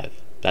high five.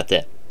 That's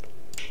it.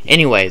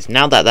 Anyways,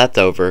 now that that's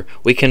over,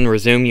 we can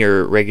resume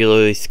your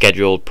regularly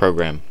scheduled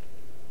program.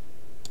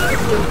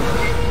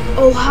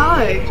 Oh,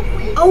 hi.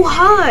 Oh,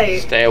 hi.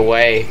 Stay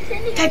away.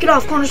 Take it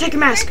off, Connor. Take your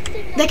mask.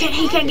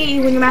 He can't get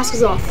you when your mask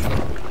is off.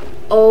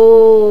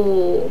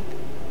 Oh.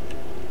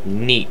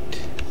 Neat.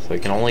 So we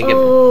can only get...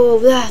 Oh,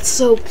 that's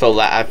so... So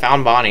I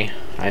found Bonnie,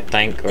 I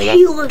think. Or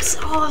He looks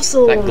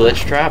awesome. that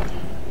glitch trap.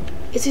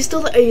 Is he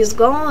still there? He's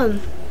gone.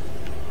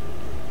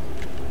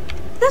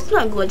 That's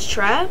not glitch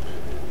trap.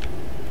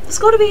 It's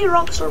got to be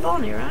Rockstar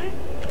Bonnie, right?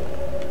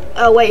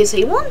 Oh, wait, is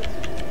he one?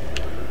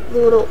 The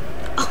little...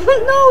 Oh,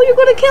 no, you're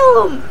going to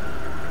kill him.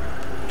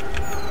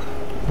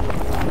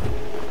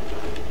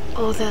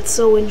 Oh, that's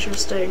so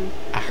interesting.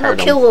 I heard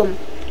him. Kill him.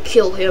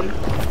 Kill him.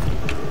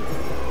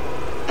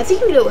 I think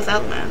you can do it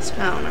without the mask.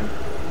 I don't know.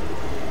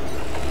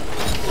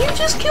 You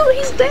just killed.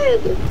 He's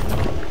dead.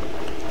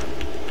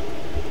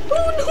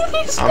 Oh no,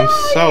 he's I'm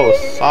dying. so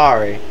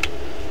sorry.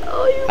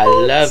 Oh, you I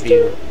love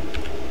you.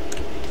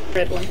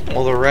 Red one.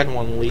 Well, the red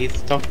one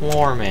leads to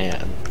Floor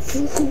Man.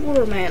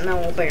 Floor Man,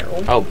 no, a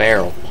barrel. Oh,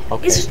 barrel.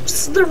 Okay. It's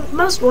just the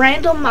most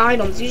random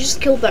items. You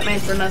just killed that man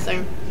for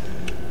nothing.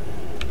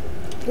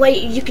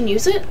 Wait, you can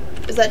use it?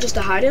 Is that just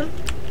to hide him?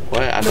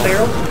 What? I The don't...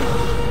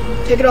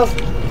 barrel? Take it off.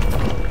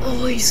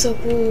 Oh, he's so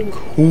cool.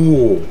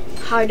 Cool.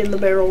 Hide in the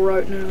barrel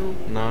right now.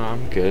 No,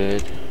 I'm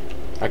good.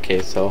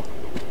 Okay, so...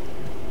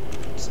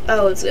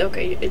 Oh, it's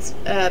okay. It's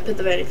put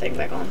the vanity thing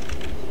back on.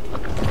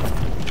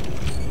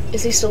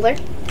 Is he still there?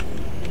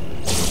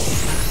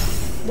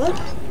 What?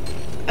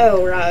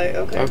 Oh, right.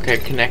 Okay. Okay,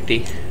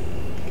 connecty.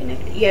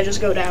 Yeah,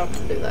 just go down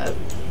and do that,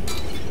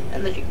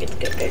 and then you get the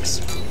get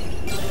fixed.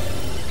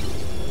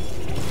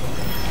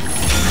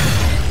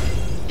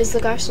 Is the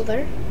guy still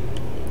there?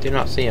 Do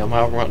not see him.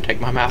 However, I'm going to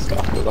take my mask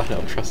off because I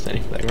don't trust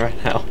anything right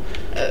now.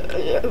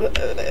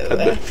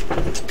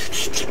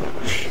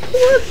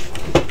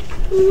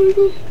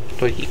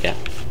 What you got?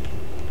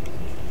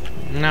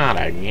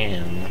 Not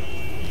again.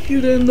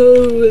 You didn't know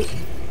it.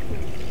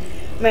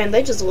 Man,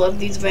 they just love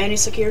these vanity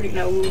security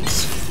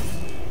nodes.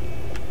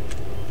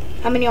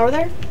 How many are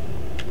there?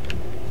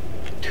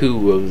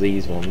 2 of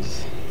these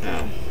ones.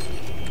 Oh.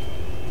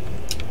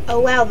 Oh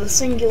wow, the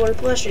singular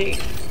plushie.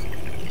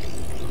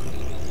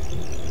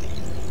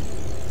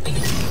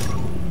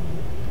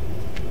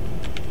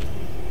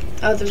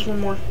 Oh, there's one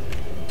more.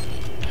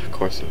 Of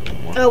course there's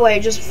one more. Oh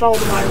wait, just follow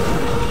the wire.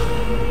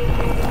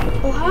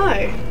 Oh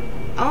hi.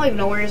 I don't even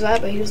know where he's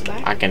at, but he was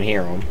back. I can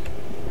hear him.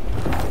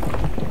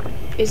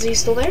 Is he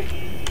still there?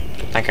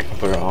 I think I can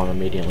put it on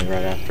immediately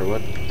right after.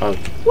 What? Oh,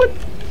 What?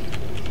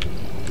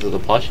 is it the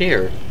plushie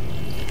or?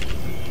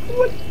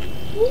 What?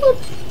 What?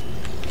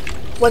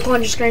 Wait, go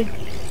on your screen.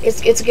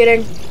 It's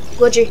getting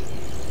glitchy.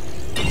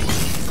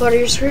 Go to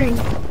your screen.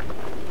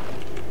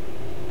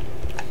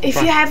 If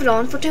you have it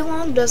on for too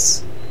long,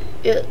 does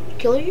it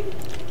kill you?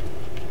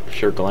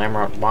 Sure,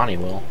 Glamour Bonnie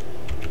will.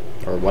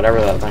 Or whatever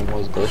that thing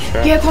was, glitch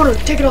trap. Yeah, Connor,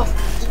 take it off.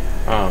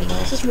 Oh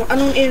no. This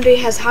unknown entity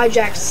has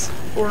hijacked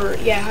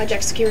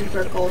security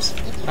protocols.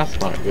 That's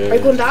not Are you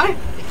good. going to die?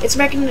 It's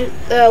making it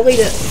lead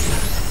it.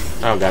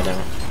 Oh goddamn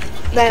it.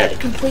 That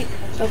Okay. complete.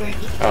 Okay.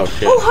 Oh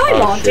shit. Oh, hi,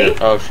 Monty.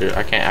 Shit. Oh shit.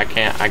 I can't. I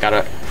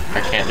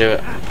can't do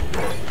it.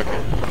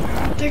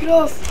 Okay. Take it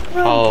off.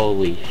 Run.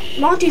 Holy sh.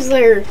 Monty's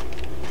there.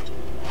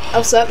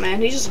 What's up,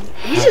 man? He's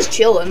just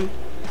chilling.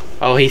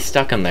 Oh, he's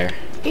stuck in there.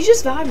 He's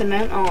just vibing,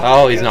 man.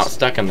 Oh, he's there not goes.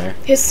 stuck in there.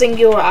 His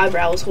singular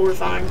eyebrow is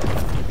horrifying.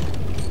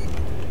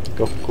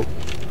 Go. I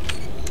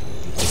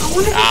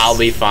wonder if I'll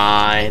be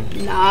fine.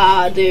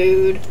 Nah,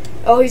 dude.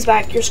 Oh, he's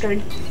back. Your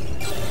screen.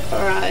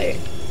 Alright.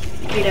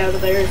 Get out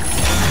of there.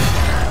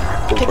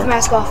 Take the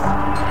mask off.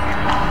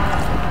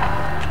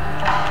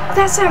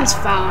 That sounds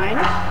fine.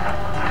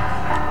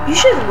 You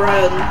should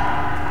run.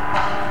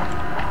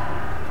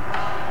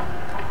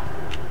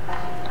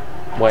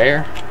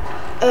 Where?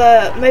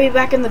 Maybe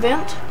back in the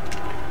vent?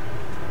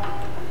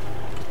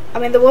 I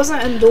mean, there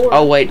wasn't a door.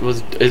 Oh wait,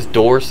 is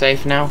door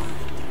safe now?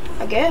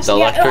 I guess. The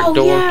electric oh,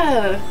 door?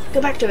 yeah.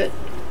 Go back to it.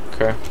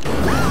 Okay.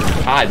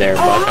 Hi there, Oh,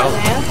 Bucko.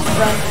 hi,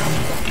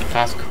 man.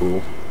 That's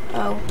cool.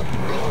 Run. Oh.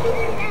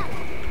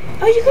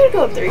 Oh, you could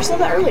go up there. You said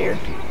that earlier. You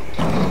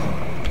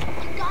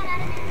got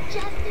out of it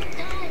just in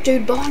time.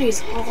 Dude,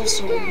 Bonnie's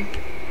awesome.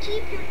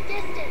 Keep your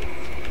distance.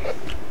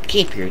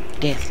 Keep your The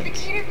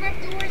distance. cater's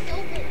rep door is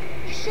open.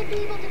 You should be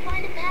able to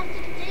find a path to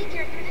the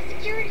daycare through the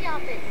security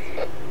office.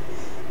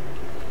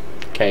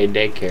 Okay,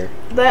 daycare.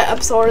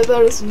 I'm sorry,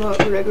 that is not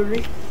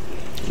Gregory.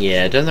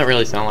 Yeah, it doesn't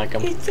really sound like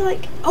him. It's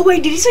like, oh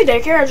wait, did he say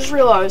daycare? I just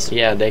realized.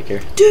 Yeah,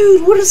 daycare.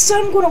 Dude, what is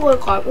sun gonna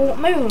look like? Well,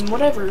 moon,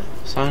 whatever.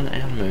 Sun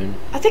and moon.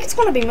 I think it's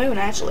gonna be moon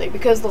actually,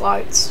 because the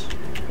lights.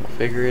 We'll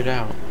figure it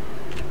out.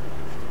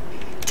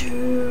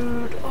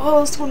 Dude,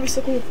 oh, this is gonna be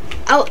so cool.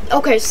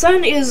 Okay,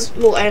 sun is,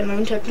 well, and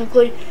moon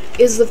technically,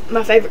 is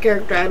my favorite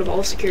character out of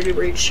all Security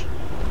Breach.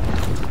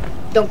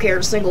 Don't care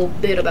a single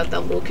bit about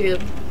that little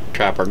kid.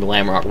 Trapper,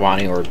 Glamrock,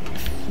 Bonnie, or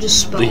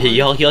Just spawn.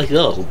 yo,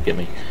 get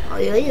me. Oh,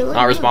 yeah.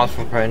 Not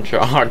responsible for any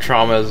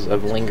traumas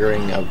of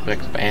lingering of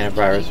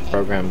antivirus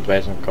programs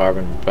based on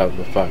carbon.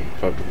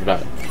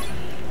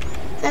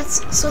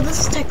 So this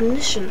is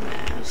technician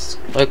mask.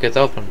 Look, it's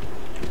open.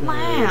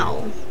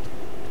 Wow.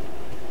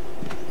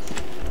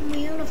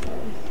 Beautiful.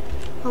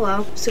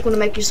 Hello. Still gonna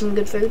make you some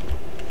good food?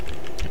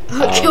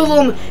 Kill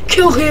him!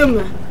 Kill him!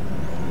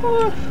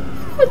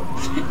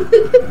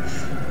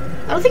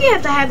 I don't think you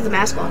have to have the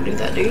mask on to do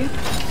that, do you?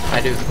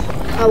 I do.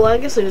 Oh, well, I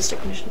guess it is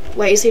technician.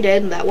 Wait, is he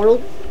dead in that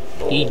world?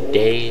 He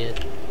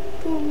dead.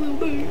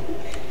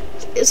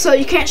 So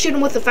you can't shoot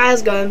them with the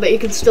fast gun, but you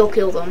can still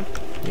kill them.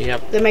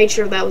 Yep. They made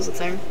sure that was a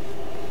thing.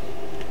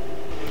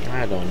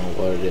 I don't know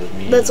what it is,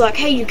 man. That's like,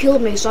 hey, you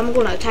killed me, so I'm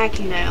gonna attack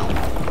you now.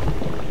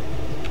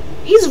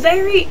 He's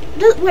very...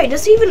 wait,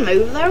 does he even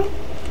move, though?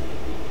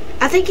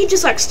 I think he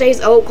just, like, stays...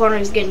 Oh,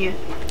 Connor's getting you.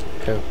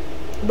 Who?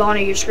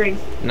 Bonnie, your screen.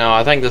 No,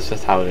 I think this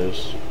is how it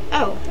is.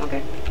 Oh,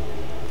 okay.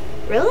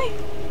 Really?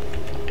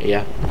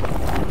 Yeah.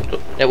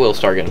 It will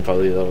start getting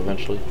fuzzy, though,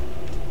 eventually.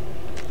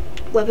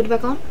 Weapon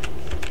back on?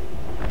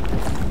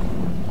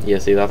 Yeah,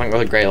 see, I think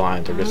the gray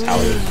lines are just how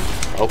it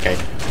is. Okay.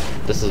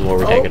 This is where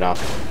we take it off.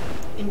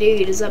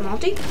 Indeed. Is that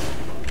Monty?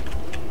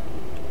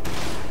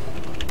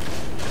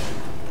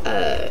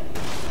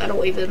 I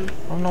don't even...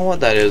 I don't know what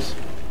that is.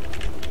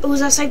 Oh,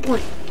 is that save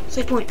point?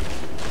 Save point.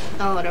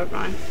 Oh, never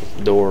mind.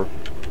 Door.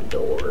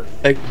 Door.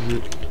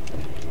 Exit.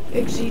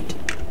 Exit.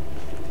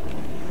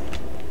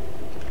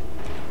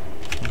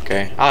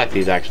 Okay. I like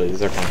these, actually.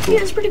 These are kind of cool.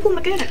 Yeah, it's pretty cool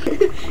mechanic.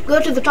 Go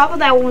to the top of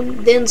that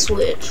one, then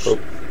switch. Oh.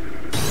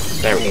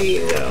 There we There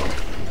you go.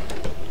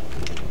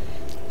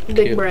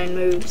 Big Cute. brain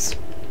moves.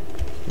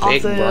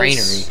 Big Office.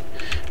 brainery.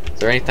 Is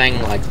there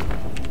anything, like,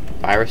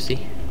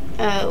 piracy?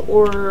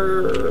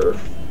 Or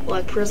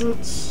like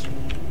prisons.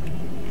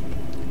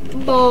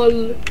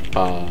 Ball.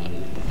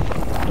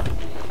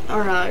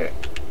 Alright.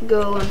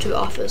 Go into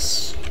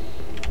office.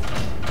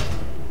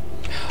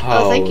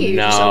 Oh, thank you.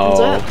 no. Just opens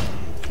up.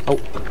 Oh.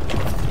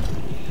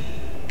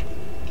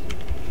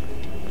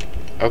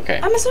 Okay.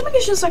 I'm assuming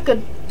it's just like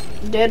a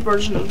dead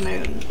version of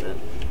Moon. But...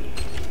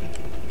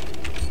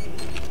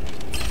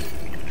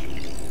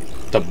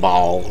 The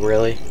ball,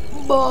 really?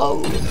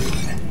 Ball.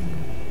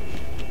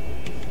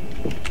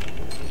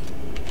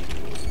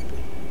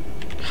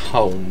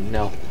 Oh,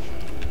 no.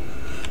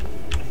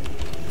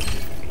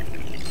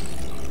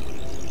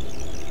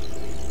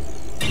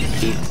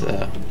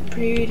 Pizza.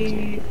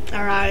 Pretty.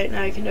 Alright,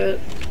 now you can do it.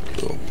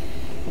 Cool.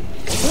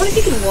 What if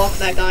you can walk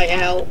that guy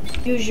out?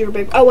 Use your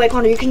big... Oh, wait,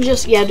 Connor, you can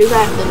just... Yeah, do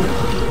that and then...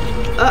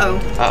 Uh-oh.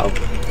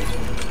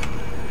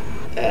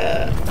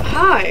 Uh-oh.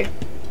 Hi.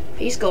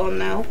 He's gone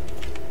now.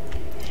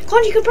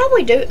 Connor, you could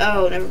probably do...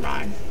 Oh, never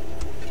mind.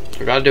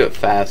 We gotta do it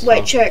fast. Wait,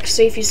 though. check.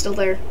 See if he's still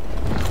there.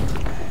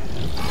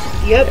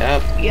 Yep.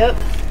 Yep.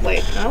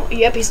 Wait, no.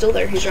 Yep, he's still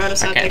there. He's right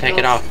outside. I can't take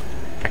it off.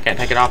 I can't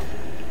take it off.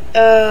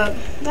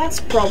 That's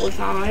probably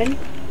fine.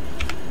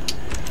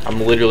 I'm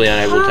literally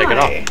unable to take it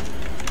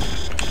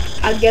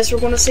off. I guess we're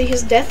gonna see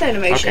his death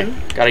animation.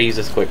 Okay. Gotta use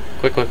this quick.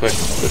 Quickly.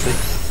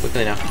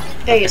 Quickly now.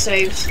 Hey, it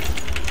saves.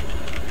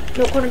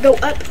 No, Connor, go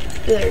up.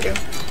 There you go.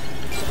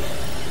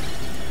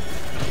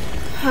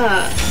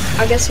 Huh.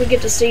 I guess we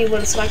get to see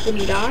what it's like when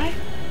you die.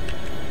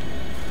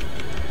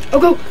 Oh,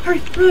 go! Hurry!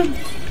 Run!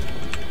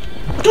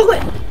 Do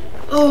it!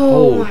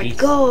 Oh my geez.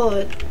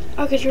 god.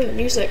 I could hear the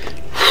music.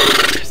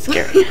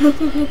 Scary.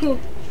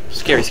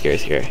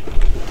 Scary.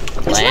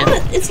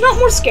 It's not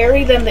more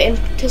scary than the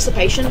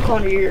anticipation,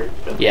 Connor.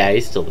 Yeah,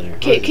 he's still there.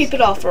 Keep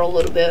it off for a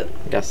little bit.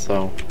 Guess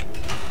so.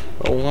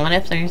 But what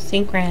if there's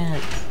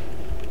secrets?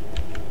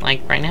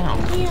 Like right now.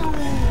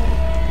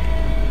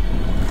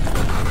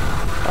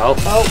 Oh.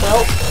 Oh,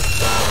 well.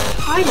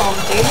 Hi, Mom,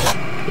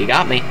 dude. He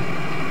got me.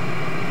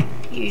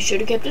 You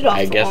should have kept it off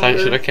I for guess longer.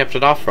 I should have kept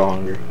it off for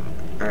longer.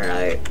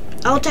 Alright.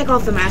 I'll take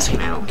off the mask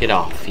now. Get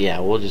off. Yeah,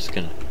 we're just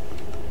gonna.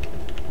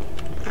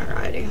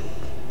 Alrighty.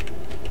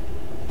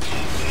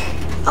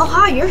 Oh,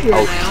 hi, you're here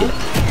Oh, now. shit.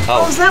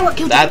 Oh, Oh, is that what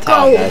killed that's you?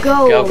 how. Go,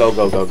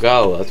 Guys. go.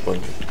 Go. That's what.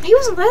 He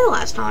wasn't there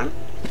last time.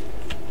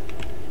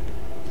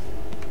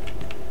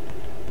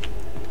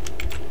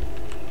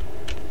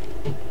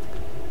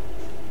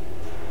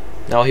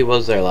 No, he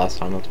was there last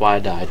time. That's why I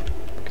died.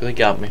 Because he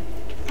got me.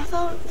 I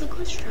thought the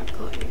glitch trap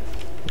caught you.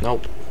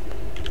 Nope.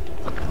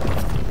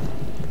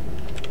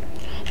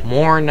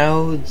 More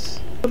nodes.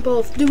 Jump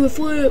off, do a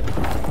flip.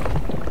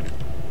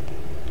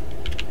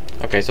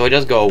 Okay, so it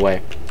does go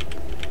away.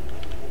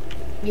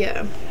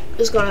 Yeah.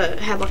 Just gotta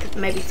have like a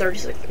maybe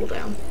 30-second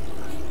cooldown.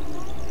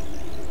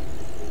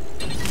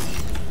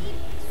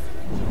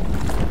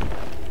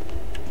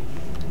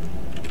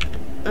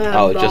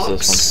 Oh, just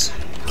this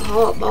one.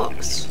 Oh,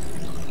 box.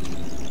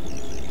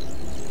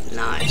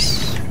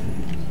 Nice.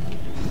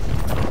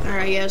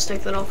 Alright, yeah, let's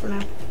take that off for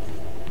now.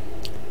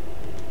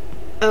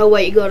 Oh,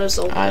 wait, you got a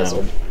soul I know.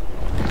 puzzle.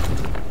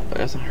 But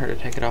it doesn't hurt to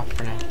take it off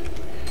for now.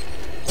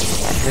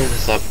 I'll clear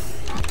this up.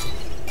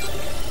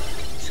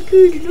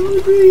 Security,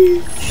 no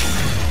breach.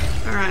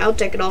 Alright, I'll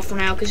take it off for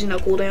now because you know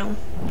cooldown.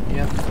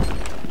 Yep.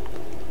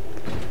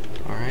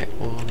 Alright,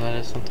 well, that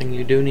is something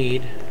you do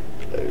need.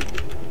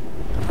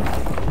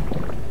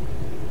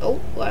 Oh,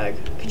 lag.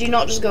 Could you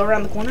not just go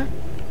around the corner?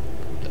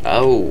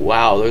 Oh,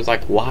 wow, there's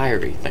like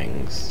wiry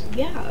things.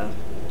 Yeah.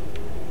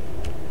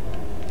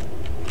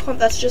 Oh,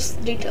 that's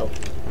just detail.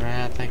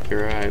 I think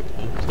you're right.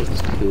 That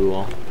looks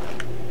cool.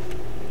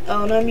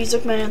 Oh, no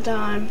Music Man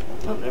time.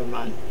 Oh, never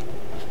mind.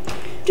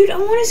 Dude, I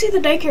want to see the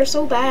daycare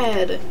so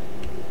bad.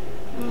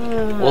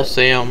 We'll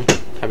see them.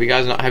 Have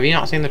you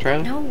not seen the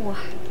trailer? No,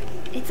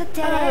 it's a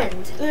dead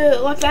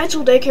end. Like the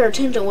actual daycare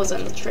attendant was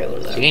in the trailer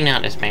though. You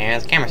not despair.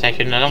 This camera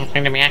section don't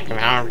seem to be active.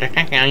 I'm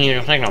detecting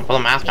unusual signal. Pull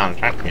the mask on.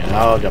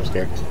 Oh, jump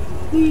scare.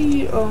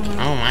 Oh no.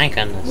 Oh my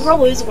goodness.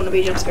 Probably is going to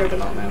be jump scared, but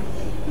not now.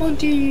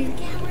 Monty.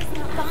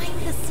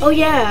 Oh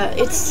yeah,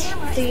 it's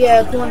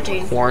the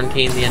quarantine.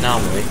 Quarantine the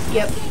anomaly.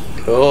 Yep.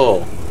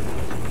 Cool.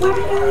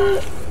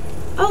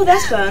 Oh,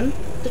 that's fun.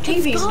 The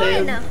TV's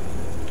dead.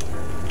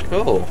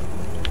 Cool.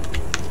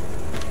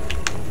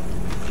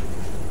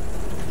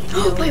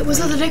 Oh, wait, was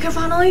that the daycare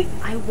finally?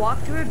 I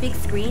walked through a big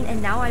screen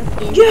and now I'm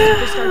in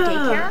Yeah! Superstar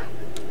Daycare.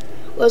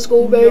 Let's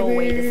go, baby. No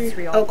way this is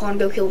real. Oh, Con,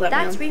 go kill that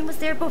That man. screen was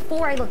there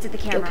before I looked at the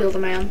Go camera. kill the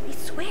man. I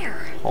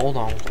swear. Hold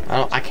on.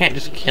 I can't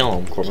just kill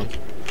him, Corbin.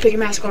 Put your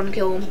mask on and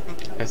kill him.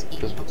 Because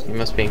you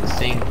must be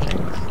seeing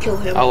things. Kill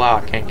him. Oh wow,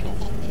 I can't kill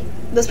him.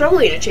 That's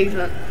probably an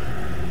achievement.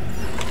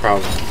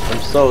 Probably. I'm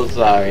so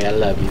sorry. I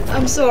love you.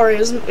 I'm sorry, it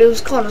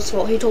was Connor's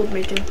fault. He told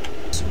me to. Oh,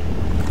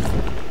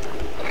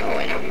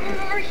 wait, never mind.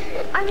 Where are you?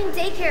 I'm in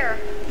daycare.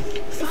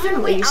 Is there a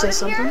Finally, way you out said of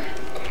something. here?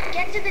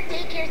 Get to the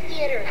daycare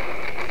theater.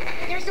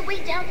 There's a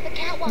way down to the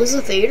catwalk. This is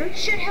a theater?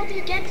 Should help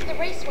you get to the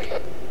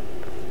raceway.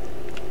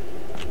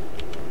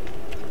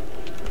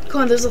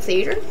 Con, there's a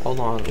theater? Hold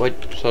on. Wait.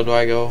 So do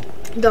I go?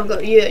 Don't go.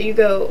 Yeah, you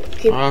go.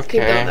 Keep going Okay.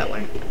 that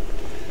way.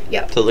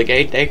 Yep. So the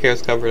gate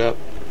daycare's covered up.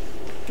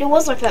 It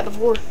was like that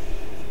before.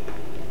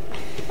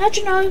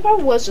 Actually, no, it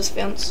probably was just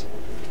fence.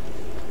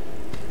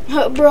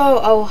 Bro,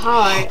 oh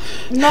hi.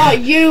 Not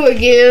you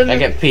again. I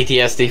get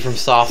PTSD from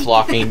soft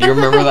locking. Do you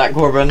remember that,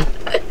 Corbin?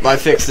 I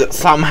fixed it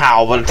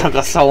somehow, but it took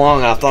us so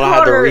long. I thought I had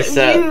to Connor,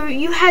 reset.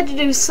 You had to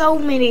do so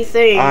many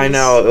things. I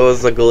know it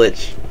was a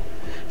glitch.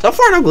 So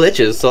far, no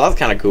glitches, so that's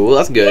kind of cool.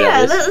 That's good.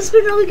 Yeah, at least. that's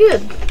been really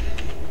good.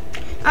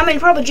 I mean,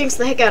 probably jinxed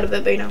the heck out of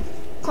it, but you know.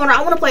 Connor,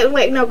 I want to play.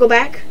 Wait, no, go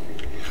back.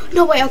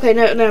 No, wait. Okay,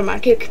 no, never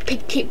mind.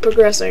 Keep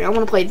progressing. I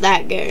want to play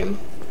that game.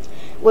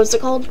 What's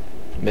it called?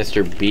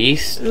 Mr.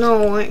 Beast.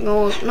 No, I ain't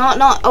going.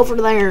 Not over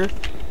there.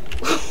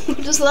 What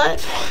is that?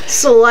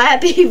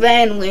 Slappy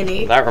Van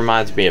Winnie. That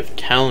reminds me of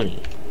Tony.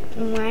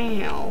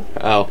 Wow.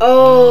 Oh.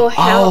 Oh,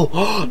 hell.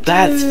 Oh,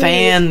 that's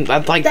Dude.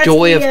 That's like That's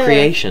joy the, of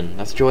creation.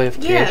 That's joy of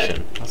yeah.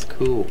 creation. That's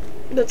cool.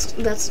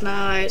 That's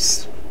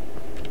nice.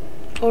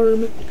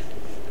 Arm.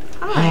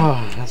 Hi.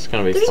 Oh, that's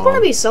gonna be There's fun.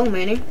 gonna be so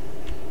many.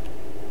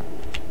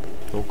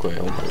 Okay,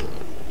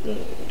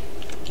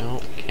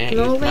 no, can't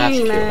No use mask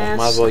rain here. Well,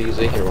 might as well use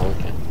it here while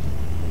we can.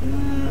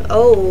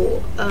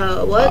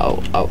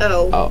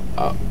 What?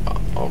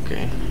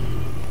 Okay.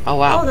 Oh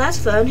wow. Oh,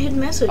 that's fun. Hidden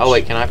message. Oh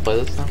wait, can I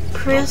play this now?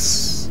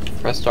 Press.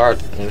 Press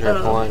start, enter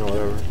Oh. line or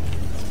whatever.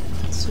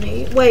 That's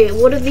neat. Wait,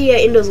 what do the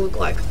endos look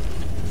like?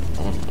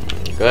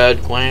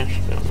 Good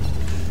question.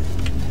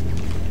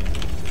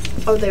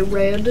 Are they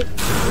red?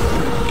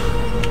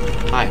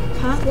 Hi.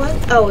 Huh?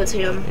 What? Oh, it's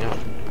him. Yeah.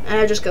 And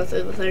I just go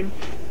through the thing.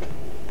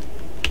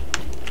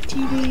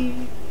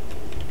 TV.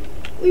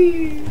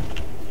 Wee.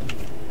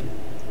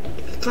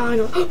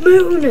 Final.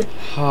 Moon!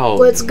 Oh.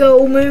 Let's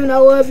go, Moon. I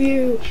love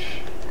you.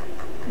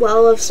 Well,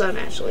 I love Sun,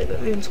 actually,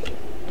 but Moon's cool.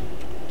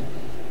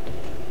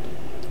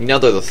 You know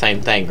they're the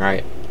same thing,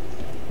 right?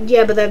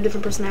 Yeah, but they have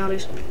different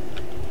personalities.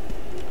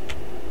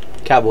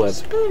 Cobweb.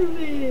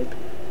 Spiderweb.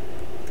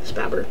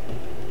 Spabber.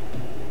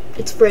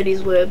 It's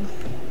Freddy's web.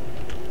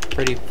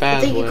 Pretty I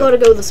fast. think you gotta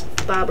go with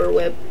the Spabber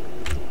web.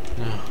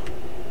 No.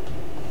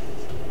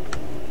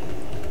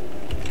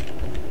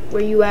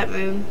 Where you at,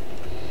 Moon?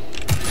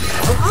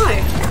 Oh,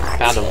 hi.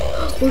 Found him.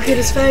 Look at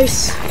his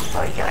face.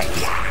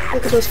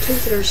 Look at those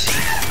toothers.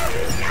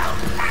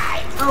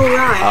 Oh,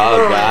 right.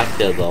 Oh,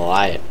 gotcha, the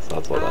light.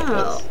 That's what that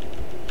Oh. is.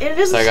 And it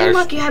doesn't So I seem gotta-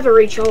 like you have a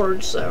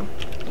recharge, so.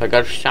 I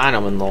gotta shine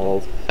him in the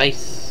little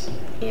face,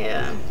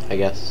 Yeah. I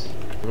guess.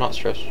 I'm not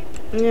stressed.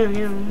 Yeah,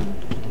 yeah.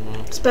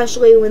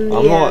 Especially when the.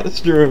 I'm not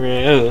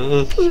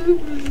stressed.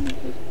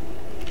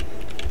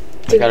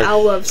 Dude, gotta- I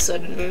love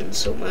Sun and Moon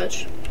so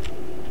much.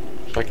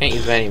 So I can't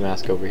use Vanny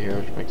Mask over here,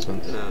 which makes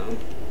sense. No.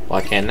 Well,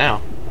 I can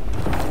now.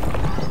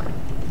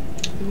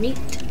 Neat.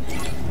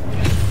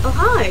 Oh,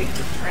 hi.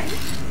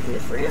 New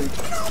friend.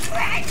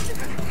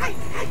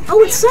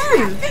 Oh, it's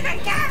Sun.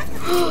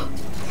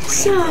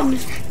 Sun.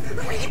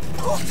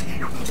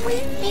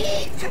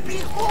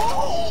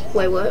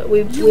 Wait, what?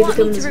 We You want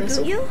become me this to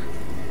vessel? reboot you?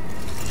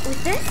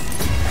 With this?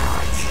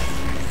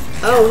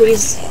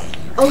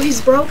 Oh,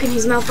 he's broken.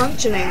 He's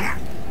malfunctioning.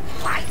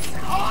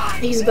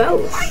 He's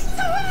both.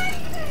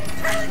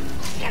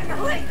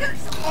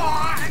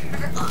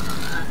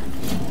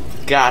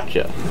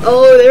 Gotcha.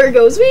 Oh, there it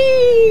goes.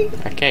 Whee!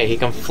 Okay, he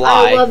can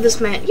fly. I love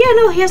this man. Yeah,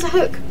 no, he has a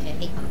hook.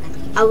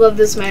 I love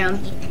this man.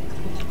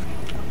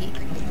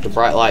 The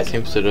bright light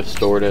seems to have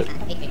stored it.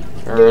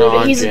 Turn Dude,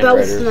 on he's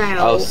both generators.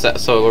 now. Oh,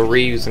 so we're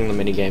reusing the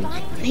minigame.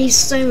 He's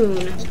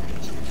soon.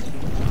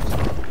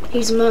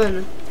 He's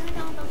Moon.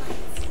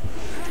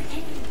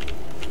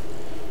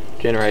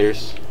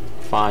 Generators.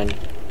 Fine.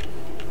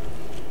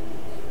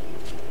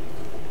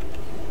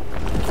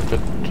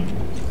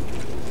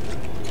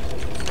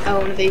 Oh,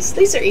 one of these.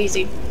 These are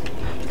easy.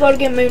 You gotta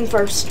get Moon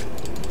first.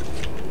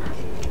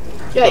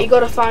 Yeah, you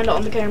gotta find it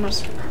on the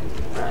cameras.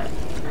 Right.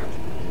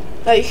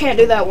 No, you can't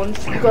do that one.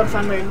 You gotta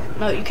find Moon.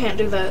 No, you can't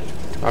do that.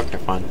 Okay,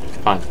 fine.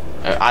 Fine.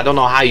 I don't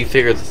know how you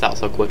figured this out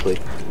so quickly.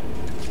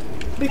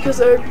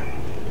 Because I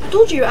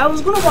told you, I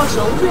was gonna watch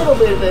a little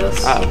bit of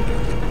this. Uh-oh.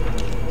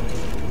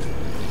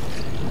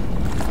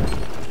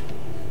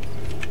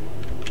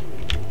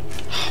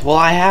 Well,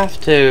 I have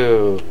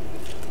to.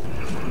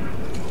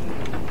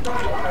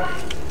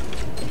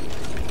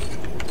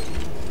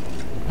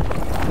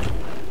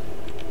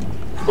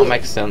 That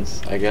makes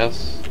sense, I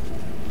guess.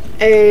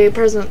 A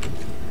present.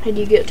 How do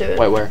you get to it?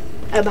 Wait, where?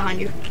 Behind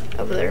you.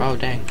 Over there. Oh,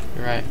 dang.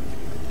 You're right.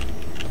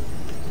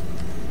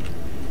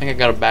 I think I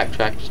gotta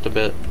backtrack just a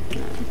bit.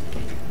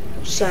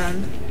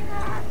 Son.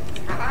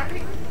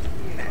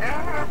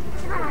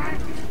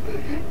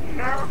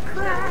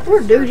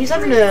 Poor dude, he's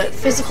having a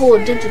physical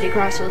identity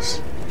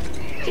crisis.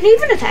 Can he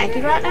even attack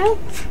you right now?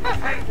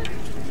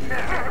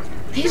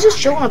 He's just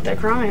chilling up there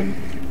crying.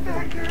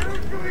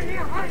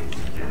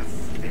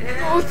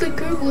 Oh, with the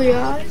googly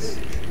eyes.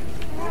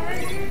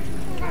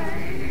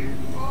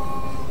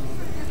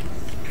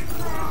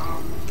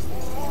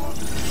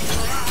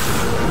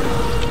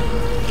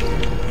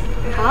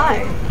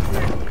 Hi.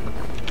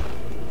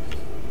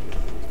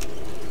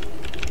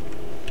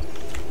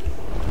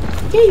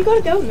 Yeah, you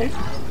gotta go in there.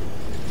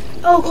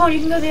 Oh, come on, you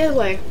can go the other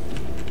way.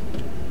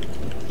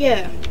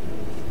 Yeah.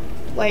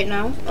 Wait,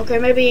 no. Okay,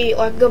 maybe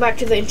like go back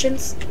to the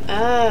entrance.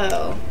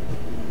 Oh.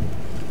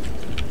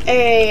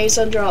 Hey,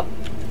 sun drop.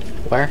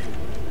 Where?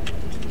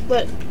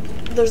 But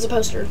there's a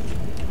poster.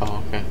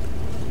 Oh, okay.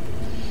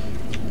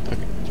 Okay.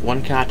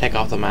 When can I take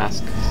off the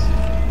mask?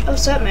 Oh,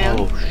 set man.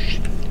 Oh,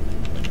 shit.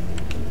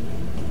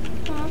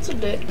 Oh, that's a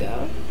dead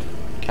guy.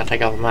 Can't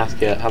take off the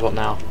mask yet. How about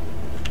now?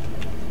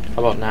 How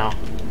about now?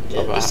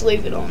 Yeah, How just about,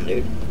 leave it on,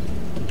 dude.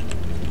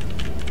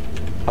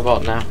 how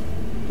about now?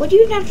 What do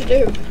you even have to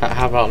do?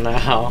 How about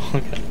now?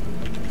 Okay.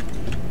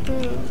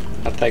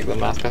 Hmm. I'll take the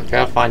mask off.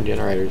 Gotta find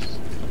generators.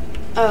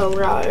 Oh,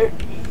 right.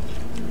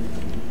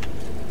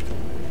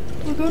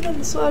 We're going on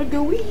the side and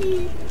go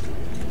wee.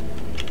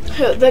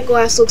 That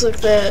glass looks like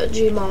the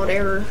Gmod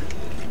error.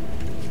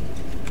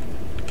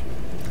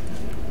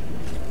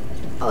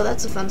 Oh,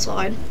 that's a fun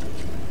slide.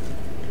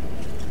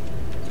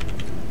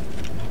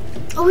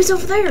 Oh, he's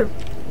over there.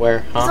 Where?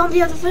 He's Huh? on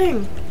the other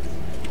thing.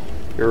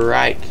 You're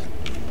right.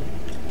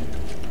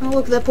 Oh,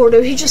 look at that poor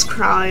dude. He's just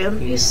crying.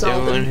 He's doing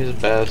sobbing. his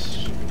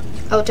best.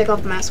 Oh, take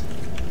off the mask.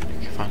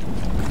 Okay, fine.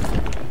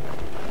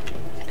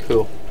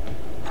 Cool.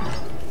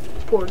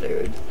 Poor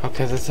dude.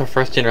 Okay, this is our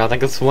first generator. I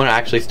think this is when it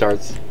actually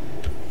starts.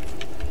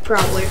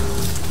 Probably.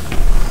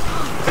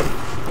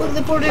 Look at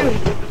the poor dude.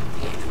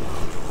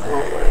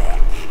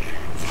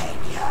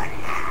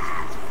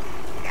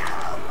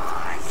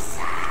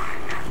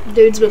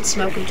 Dude's been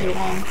smoking too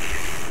long.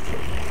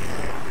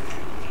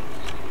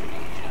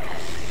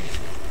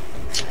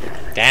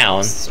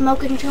 Down.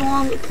 Smoking too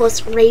long,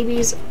 plus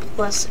rabies,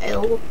 plus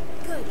L.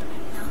 Good.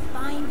 Now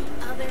find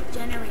the other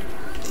generator.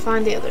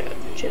 Find the other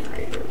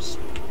generators.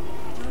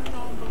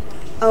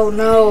 Oh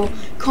no,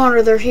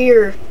 Connor, they're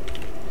here.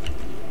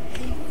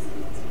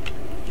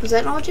 Was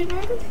that not a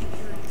generator?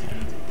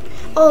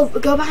 Oh,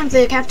 go behind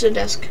the captain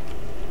desk.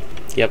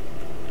 Yep.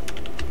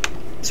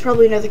 It's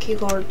probably another key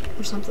card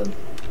or something.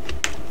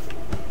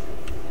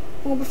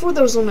 Well, before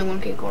there was only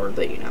one key card,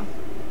 but you know.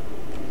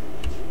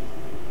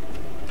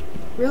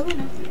 Really?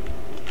 Nothing?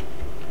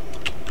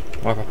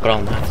 What if I put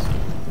on the mask?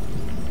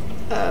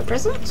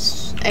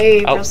 Presents?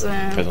 A Oh,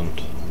 present.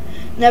 present.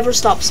 Never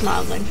stop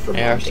smiling for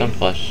AR Monty. Sun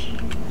Plus.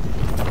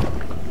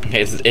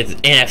 It's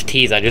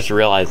NFTs. I just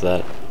realized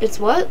that. It's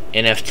what?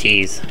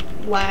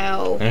 NFTs.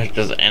 Wow. It's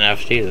just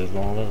NFTs. That's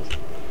all it is.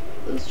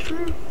 That's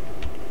true.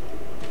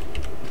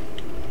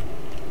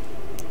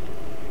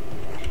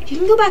 You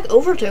can go back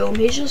over to him.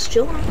 He's just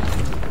chilling.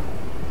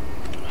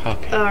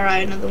 Okay.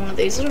 Alright, another one of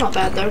these. They're not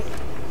bad though.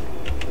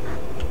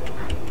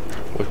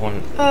 Which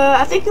one?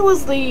 I think it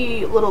was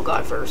the little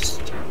guy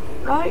first.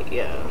 Right?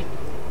 Yeah.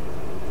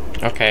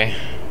 Okay.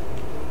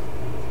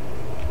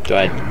 Do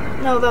I?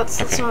 No, that's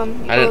the Okay. son.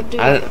 You I gotta didn't. do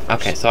I that didn't.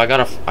 first. Okay, so I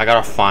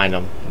gotta find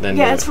them. Then.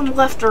 Yeah, do it's it. from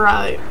left to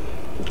right.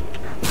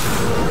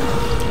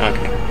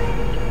 Okay.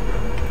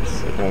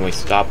 So when we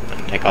stop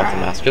and take off the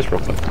mask, just real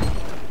quick.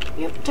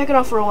 Yep, take it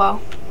off for a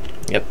while.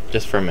 Yep,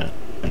 just for a minute.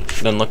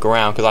 Then look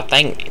around, because I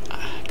think...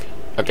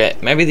 Okay,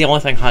 maybe the only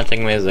thing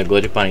hunting me is a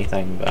glitch bunny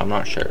thing, but I'm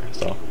not sure,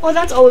 so... Well,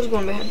 that's always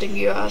going to be hunting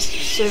you guys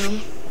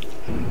soon.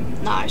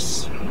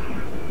 Nice.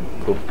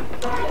 Cool.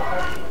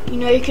 You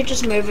know, you could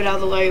just move it out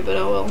of the way, but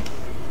oh well.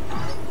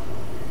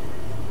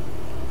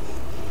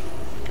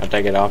 I'll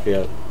take it off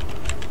yet.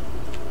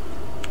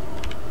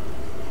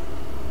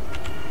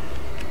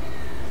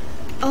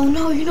 Oh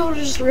no, you know what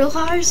I just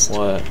realized?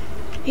 What?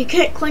 You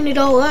can't clean it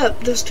all up.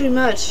 There's too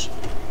much.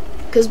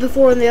 Because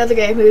before in the other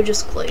game, he would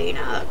just clean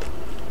up.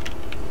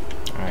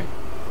 Alright.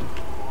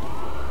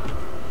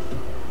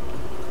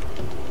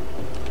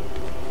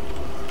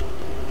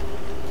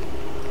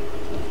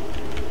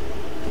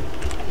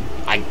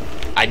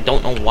 I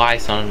don't know why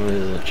Sun and Moon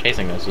isn't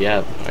chasing us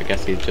yet. I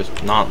guess he's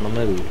just not in the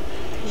mood.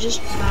 He's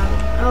just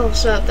vibing. Oh,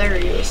 so there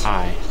he is.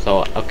 Hi.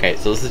 So, okay,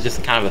 so this is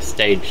just kind of a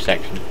stage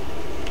section.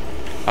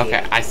 Okay,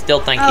 Yeah. I still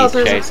think Oh, he's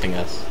there's a- chasing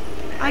us.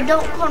 I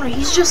don't, Connor.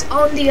 He's just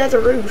on the other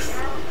roof.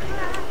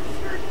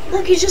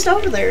 Look, he's just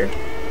over there.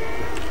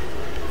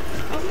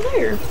 Over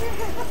there.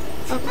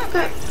 Oh,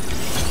 okay.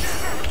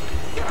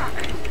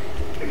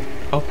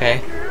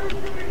 Okay.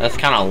 That's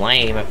kind of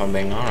lame if I'm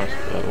being honest,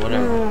 but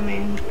whatever. Oh,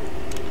 man.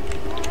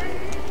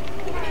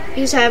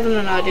 He's having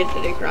an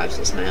identity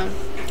crisis, man.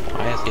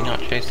 Why is he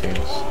not chasing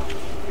us?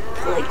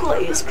 Clay,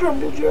 Clay has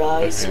crumbled your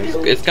eyes. Okay,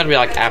 Bill. it's gotta be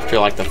like after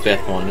like the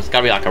 5th one. It's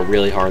gotta be like a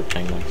really hard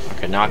thing. Like,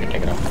 okay, now I can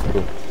take it off.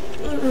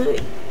 Cool.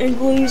 And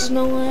Glee's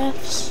no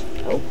laughs.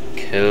 Oh.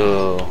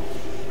 Cool.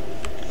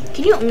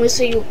 Can you only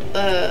see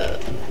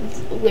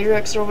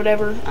lyrics or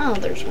whatever? Oh,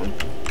 there's one.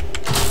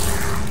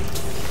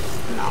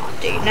 Nah,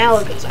 dude. Now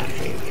it goes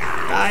after you.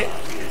 Right?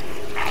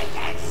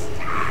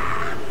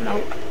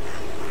 Nope.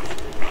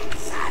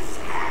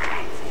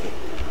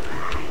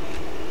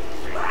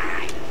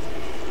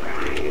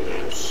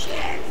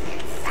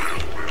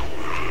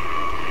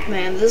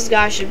 Man, this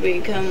guy should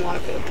become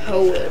like a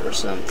poet or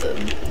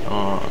something.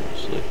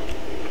 Honestly.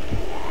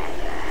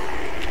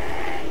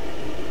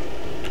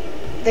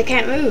 They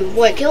can't move.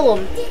 What? Kill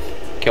them.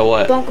 Kill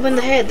what? Bonk them in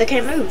the head. They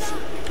can't move.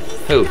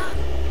 Who?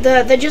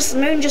 The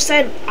Moon just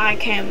said, I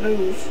can't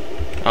move.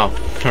 Oh,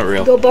 not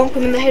real. Go bonk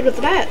them in the head with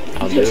the bat.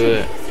 I'll do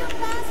it.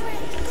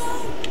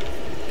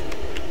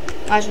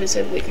 I should have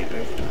said we can't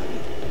move.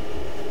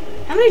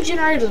 How many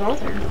generators are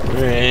there?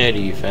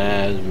 Freddy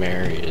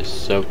Fazbear is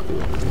so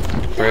cool.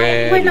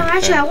 Freddy Wait, no,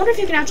 actually, I wonder if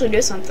you can actually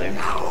do something.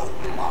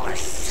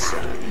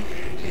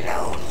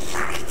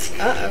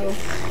 Uh-oh.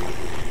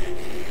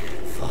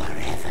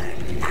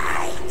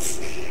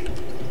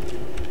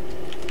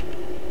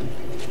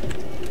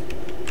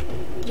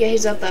 Yeah,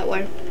 he's up that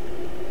way.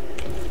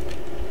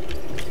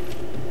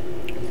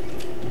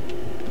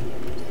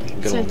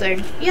 Go Same on.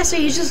 thing. Yeah,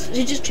 see, he's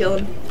just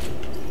chilling.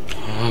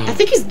 I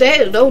think he's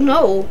dead. Oh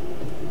no.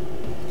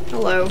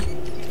 Hello.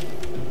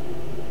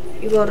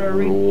 You gotta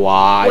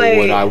Why Wait.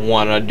 would I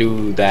want to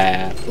do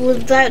that?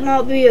 Would that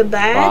not be a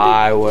bad?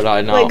 Why would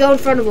I not? Wait, go in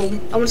front of him.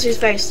 I want to see his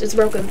face. It's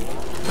broken.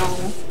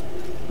 Oh.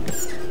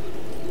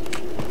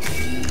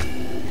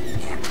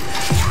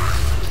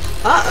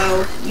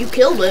 Uh-oh. You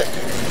killed it.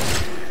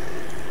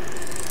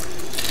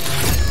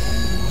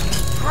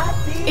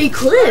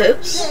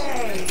 Eclipse?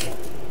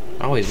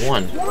 Oh, he's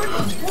won.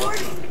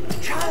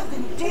 Child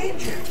in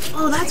danger.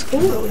 Oh, that's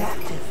cool.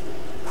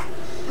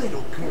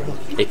 Little girl.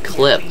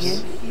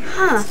 Eclipse.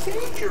 Huh.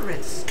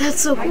 Dangerous.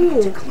 That's so I need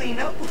to cool. clean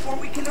up before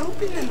we can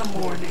open in the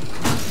morning.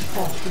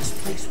 Oh, this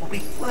place will be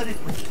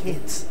flooded with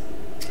kids.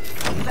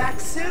 Come back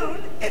soon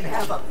and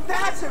have a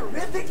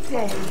Fazerific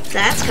day.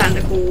 That's kind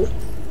of cool.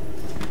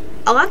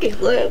 I like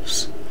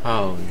Eclipse.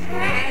 Oh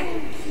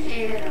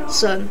no.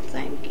 Son,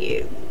 thank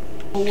you.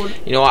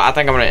 You know what? I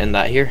think I'm gonna end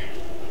that here.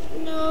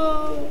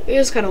 No. It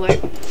is kind of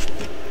late.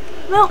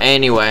 Well,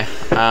 Anyway,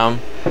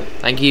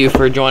 thank you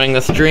for joining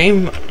the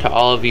stream. To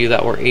all of you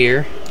that were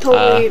here,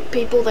 totally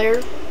people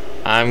there.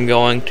 I'm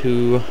going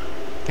to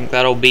think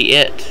that'll be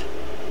it.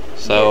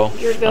 So,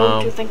 You're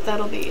going to think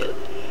that'll be it.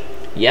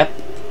 Yep.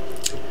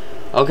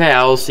 Okay,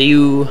 I will see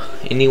you.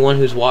 Anyone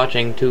who's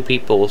watching, 2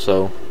 people.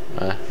 So,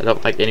 I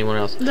don't like anyone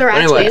else. There But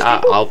actually anyway, is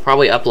people? I'll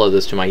probably upload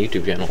this to my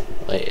YouTube channel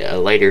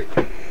later.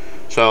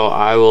 So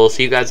I will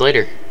see you guys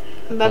later.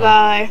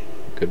 Bye-bye.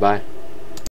 Goodbye.